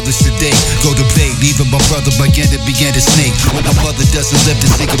ever published today? Go debate, even my brother began to snake. When my mother doesn't live to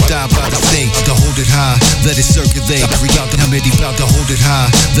see him die by the stake. To hold it high, let it circulate, create. How many about to hold it high,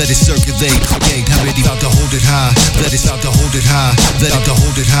 let it circulate, create. How many about to hold it high, let it out to hold it high, let out to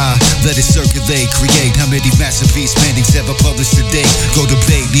hold it high, let it circulate, create. How many masterpiece paintings ever published today? Go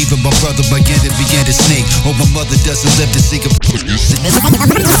debate, even my brother began to snake. Or my mother doesn't live to see him.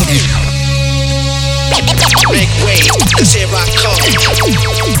 Make way, cause here I come.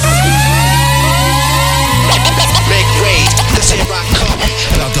 Make way, cause here I come.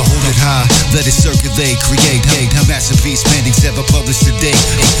 About to hold it high, let it circulate, create. How masterpiece paintings ever published today?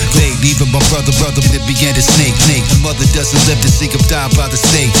 Late, even my brother that began to snake. My mother doesn't live to see him die by the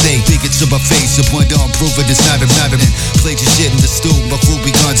stake. Big it to my face, the point on proving it's not a Played your shit in the stool, my crew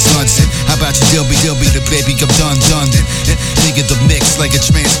begun sons. How about you deal me, the baby, I'm done. Think of the mix like a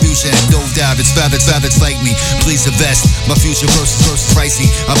transfusion. No doubt it's valid like me. Please invest, my future versus pricey.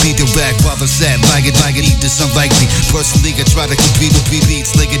 I'll be direct while I'm set, like it, eat this unlike me. Personally, I try to compete with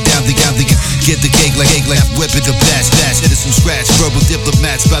beats, lay it down, get the cake like whip it the bash, hit it from scratch. Verbal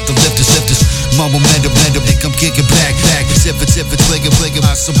diplomats, about to lift us. Mama momentum, think I'm kicking back. Tip it, flaking,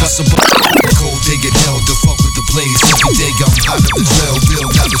 some cold, digging hell, the fuck with the blaze. Every day I'm out of the trail, real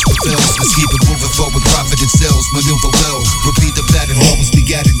knowledge fulfills. Let's keep it moving forward, profit and sales, maneuver well. Repeat the pattern, always be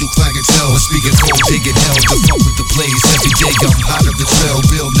added, new clientele. Speaking cold, digging hell, the fuck with the blaze. Every day I'm out of the trail,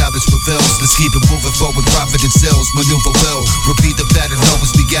 real knowledge fulfills. Let's keep it moving forward, profit and sales, maneuver well. Repeat the pattern,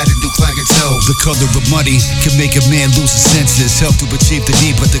 always be added, new clientele. The color of money can make a man lose his senses. Help to achieve the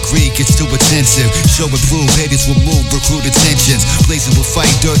need, but the greed gets too intensive. Show and prove, haters will move, recruit attentions. Blazing will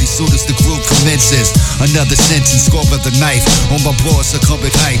fight dirty soon as the group commences. Another sentence scored by the knife. On my boss, I come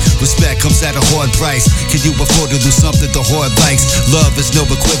at height. Respect comes at a hard price. Can you afford to do something the hard likes? Love is no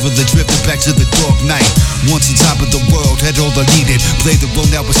equivalent, drifting back to the dark night. Once on top of the world, had all I needed. Play the role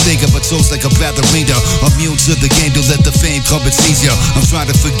now, was thinking, but toes like a ballerina. Immune to the game, to let the fame come and seize ya. I'm trying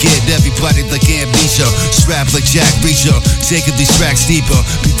to forget everybody like amnesia. Strapped like Jack Reacher, taking these tracks deeper.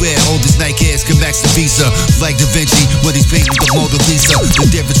 Beware, all these Nike airs can max the visa. Like Da Vinci, when he's painting the Mona Lisa. The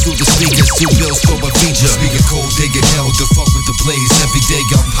difference through the speakers, 2 bills for a feature. Speaking cold, digging hell, the fuck with the blaze. Every day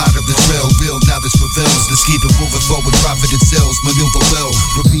I'm hot of the trail, real knowledge prevails. Let's keep it moving forward, profit and sales, maneuver well.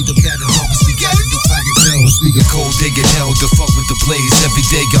 Repeat the pattern, always be added, new clientele. Speaking cold, digging hell, the fuck with the blaze. Every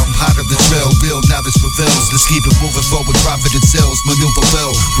day I'm hot of the trail, real knowledge prevails. Let's keep it moving forward, profit and sales, maneuver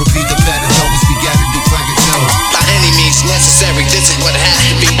well. Repeat the pattern, always be added, new clientele. By any means necessary, this is what has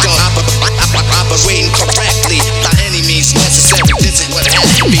to be done. Operating correctly. By any means necessary, this is what has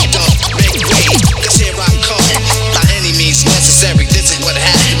to be done. Make way, cause here I come. By any means necessary, this is what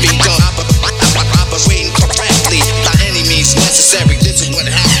has to be done. Operating correctly. By any means necessary, this is what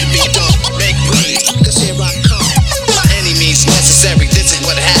has to be done. Make way, cause here I come. By any means necessary, this is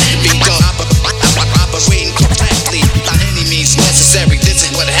what has to be done. Operating correctly. By any means necessary, this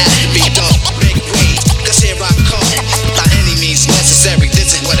is what has to be done.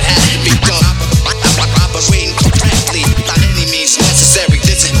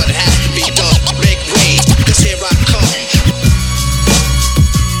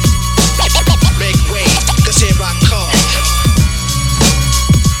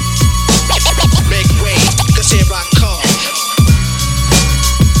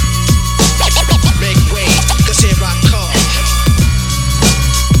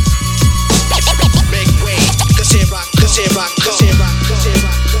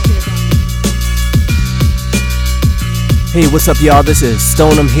 Hey, what's up, y'all? This is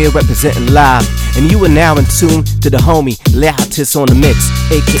Stoneham here representing live, and you are now in tune to the homie Lotmix on the mix,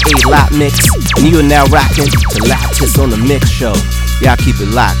 aka Lotmix, and you are now rocking to Lotmix on the Mix Show. Y'all keep it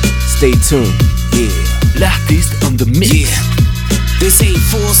locked. Stay tuned. Yeah. Lotmix on the mix. Yeah. They say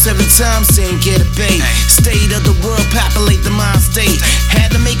 4-7 times, saying get a bait. State of the world, populate the mind state.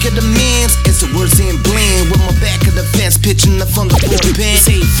 Had to make it amends, it's the words in blend. With my back of the fence, pitching up on the bullpen. They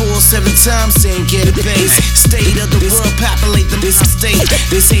say 4-7 times, saying get a bait. State of the world, populate the mind state.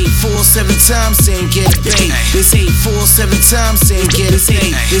 They say 4-7 times, saying get a bait. They say 4-7 times, saying get a bait.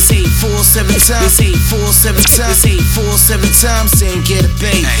 They say 4-7 times, they say 4-7 times, they say 4-7 times, saying get a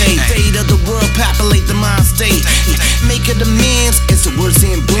bait. State of the world, populate the mind state. Make it amends. It's the words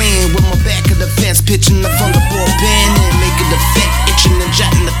in blend. With my back of the fence, pitching up on the bullpen and making the fat itching and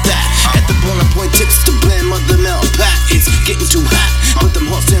jotting the thigh. At the boiling point tips to blend mother melt pot. It's getting too hot, but them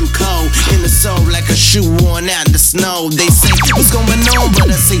hearts them cold. In the soul like a shoe worn out in the snow. They say what's going on,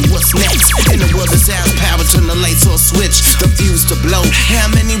 but I say what's next. In the world is out power, turn the lights or switch. The fuse to blow. How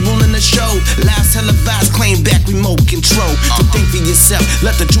many ruling the show? Lives televised, claim back remote control. So think for yourself,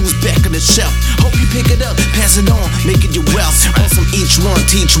 let the juice back on the shelf. Hope you pick it up, pass it on, make it your wealth. Each one,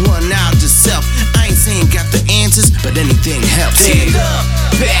 teach one out yourself. I ain't saying got the answers, but anything helps. Stand up,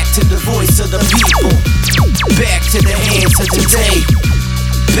 back to the voice of the people. Back to the hands of today.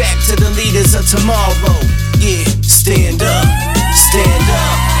 Back to the leaders of tomorrow. Yeah, stand up, stand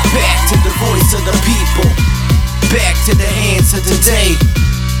up. Back to the voice of the people. Back to the hands of today.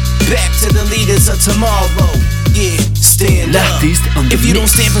 Back to the leaders of tomorrow. Yeah, stand up. If you don't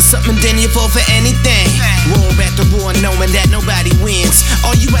stand for something, then you fall for anything. War after war, knowing that nobody wins.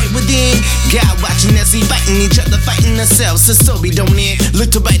 Are you right within? God watching as we fighting each other, fighting ourselves. So we don't end.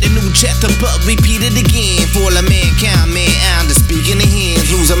 Look to write a new chapter, but repeat it again. For all of mankind, man, I'm just speaking the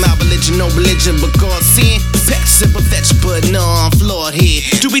hands. Losing my religion, no religion, because sin. Patch and perfection, but no, I'm flawed here.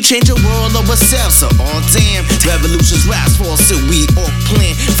 Do we change the world or ourselves? So all damn. Revolutions rise, fall, so we all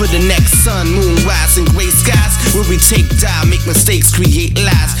plan for the next sun, moon, rise, and gray skies. Where we take die, make mistakes, create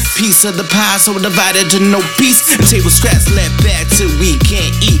lies. Piece of the pie, so divided to no peace. Table scraps left back till we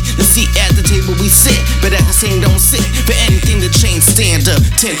can't eat. The seat at the table we sit, but at the same don't sit. For anything to change, stand up,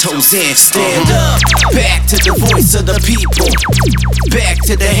 10 toes in, stand up. Back to the voice of the people. Back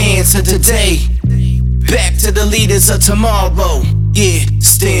to the hands of today. Back to the leaders of tomorrow. Yeah,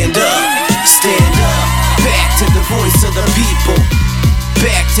 stand up, stand up. Back to the voice of the people.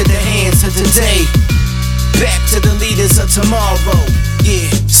 Back to the hands of today. Back to the leaders of tomorrow. Yeah,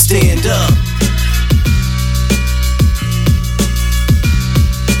 stand up.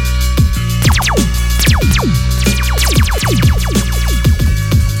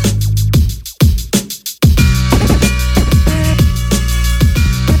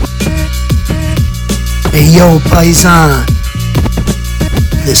 Hey yo, paisan.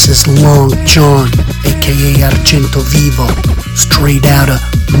 This is Long John, aka Argento Vivo, straight out of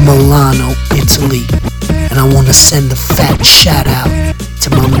Milano, Italy. And I wanna send a fat shout out to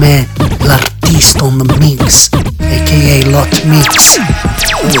my man Lotmix on the mix, aka Lotmix,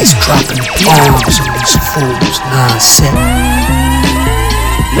 always dropping bombs on these fools. Nonsense.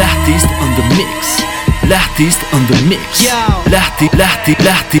 Lotmix on the mix. Lotmix on the mix. Lotmix on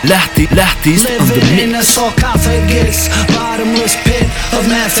the Living mix. in a sarcophagus, bottomless pit of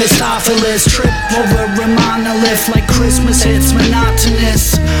Mephistopheles. Trip over a monolith like Christmas hits,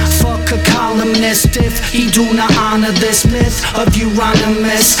 monotonous. Fuck a columnist if he do not honor this myth of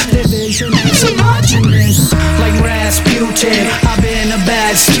Euronymous. Their vision is homogenous, like Rasputin. I've been a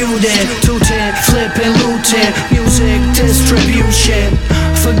bad student, tootin', flippin', lootin', music distribution,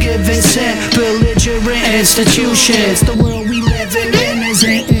 forgiving sin, belligerent institutions. The world we living in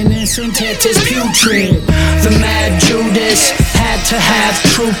isn't innocent, it is putrid. The mad Judas had to have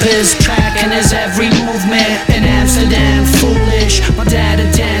troopers tracking his every movement. In Amsterdam, foolish. My dad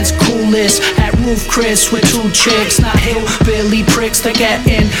a dance coolest at Roof Chris with 2 chicks, not hillbilly pricks that get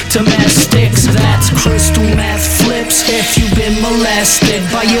in domestics. That's crystal meth flips if you've been molested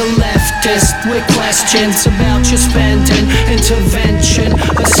by your leftist with questions about your spending, intervention,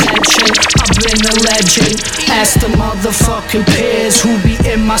 ascension. I've been a legend. Ask the motherfucking peers who be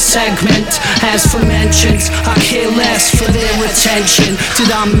in my segment. As for mentions, I care less for their attention.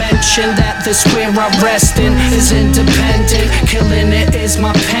 Did I mention that the square I rest in is independent? Killing it is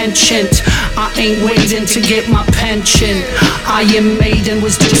my penchant. I ain't waiting to get my pension. Iron Maiden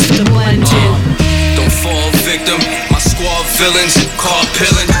was just a blending. Don't fall victim, my squad villains, car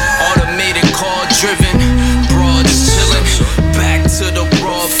pillin', automated car driven, broads chillin', back to the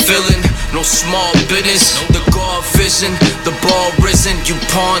raw feeling, no no small business. The God vision, the ball risen. You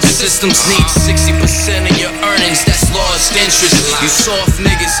pawn systems need 60% of your earnings. That's lost interest. You soft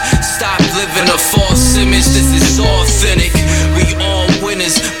niggas, stop living a false image. This is authentic. We all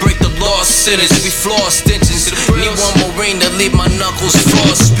winners. Break the law sentence. We floor stitches. Need one Marine to leave my knuckles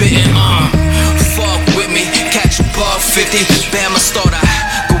frost spitting. Fuck with me, catch above 50. Bama starter.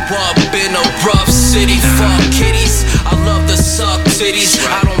 Go up in a rough city. Fuck kitties. I love the suck titties.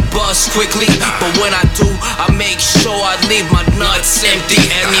 I don't bust quickly, but when I do, I make sure I leave my nuts empty.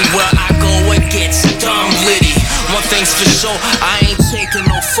 Anywhere I go, it gets dumb litty. One thing's for sure, I ain't taking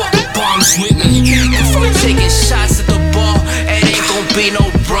no fucking bombs with me. If I'm taking shots at the bar, it ain't gon' be no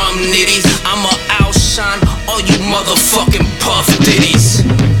rum nitties. I'ma outshine all you motherfucking puff ditties.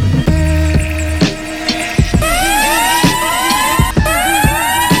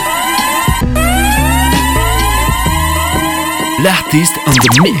 L'artiste on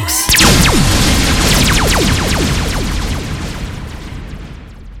the mix.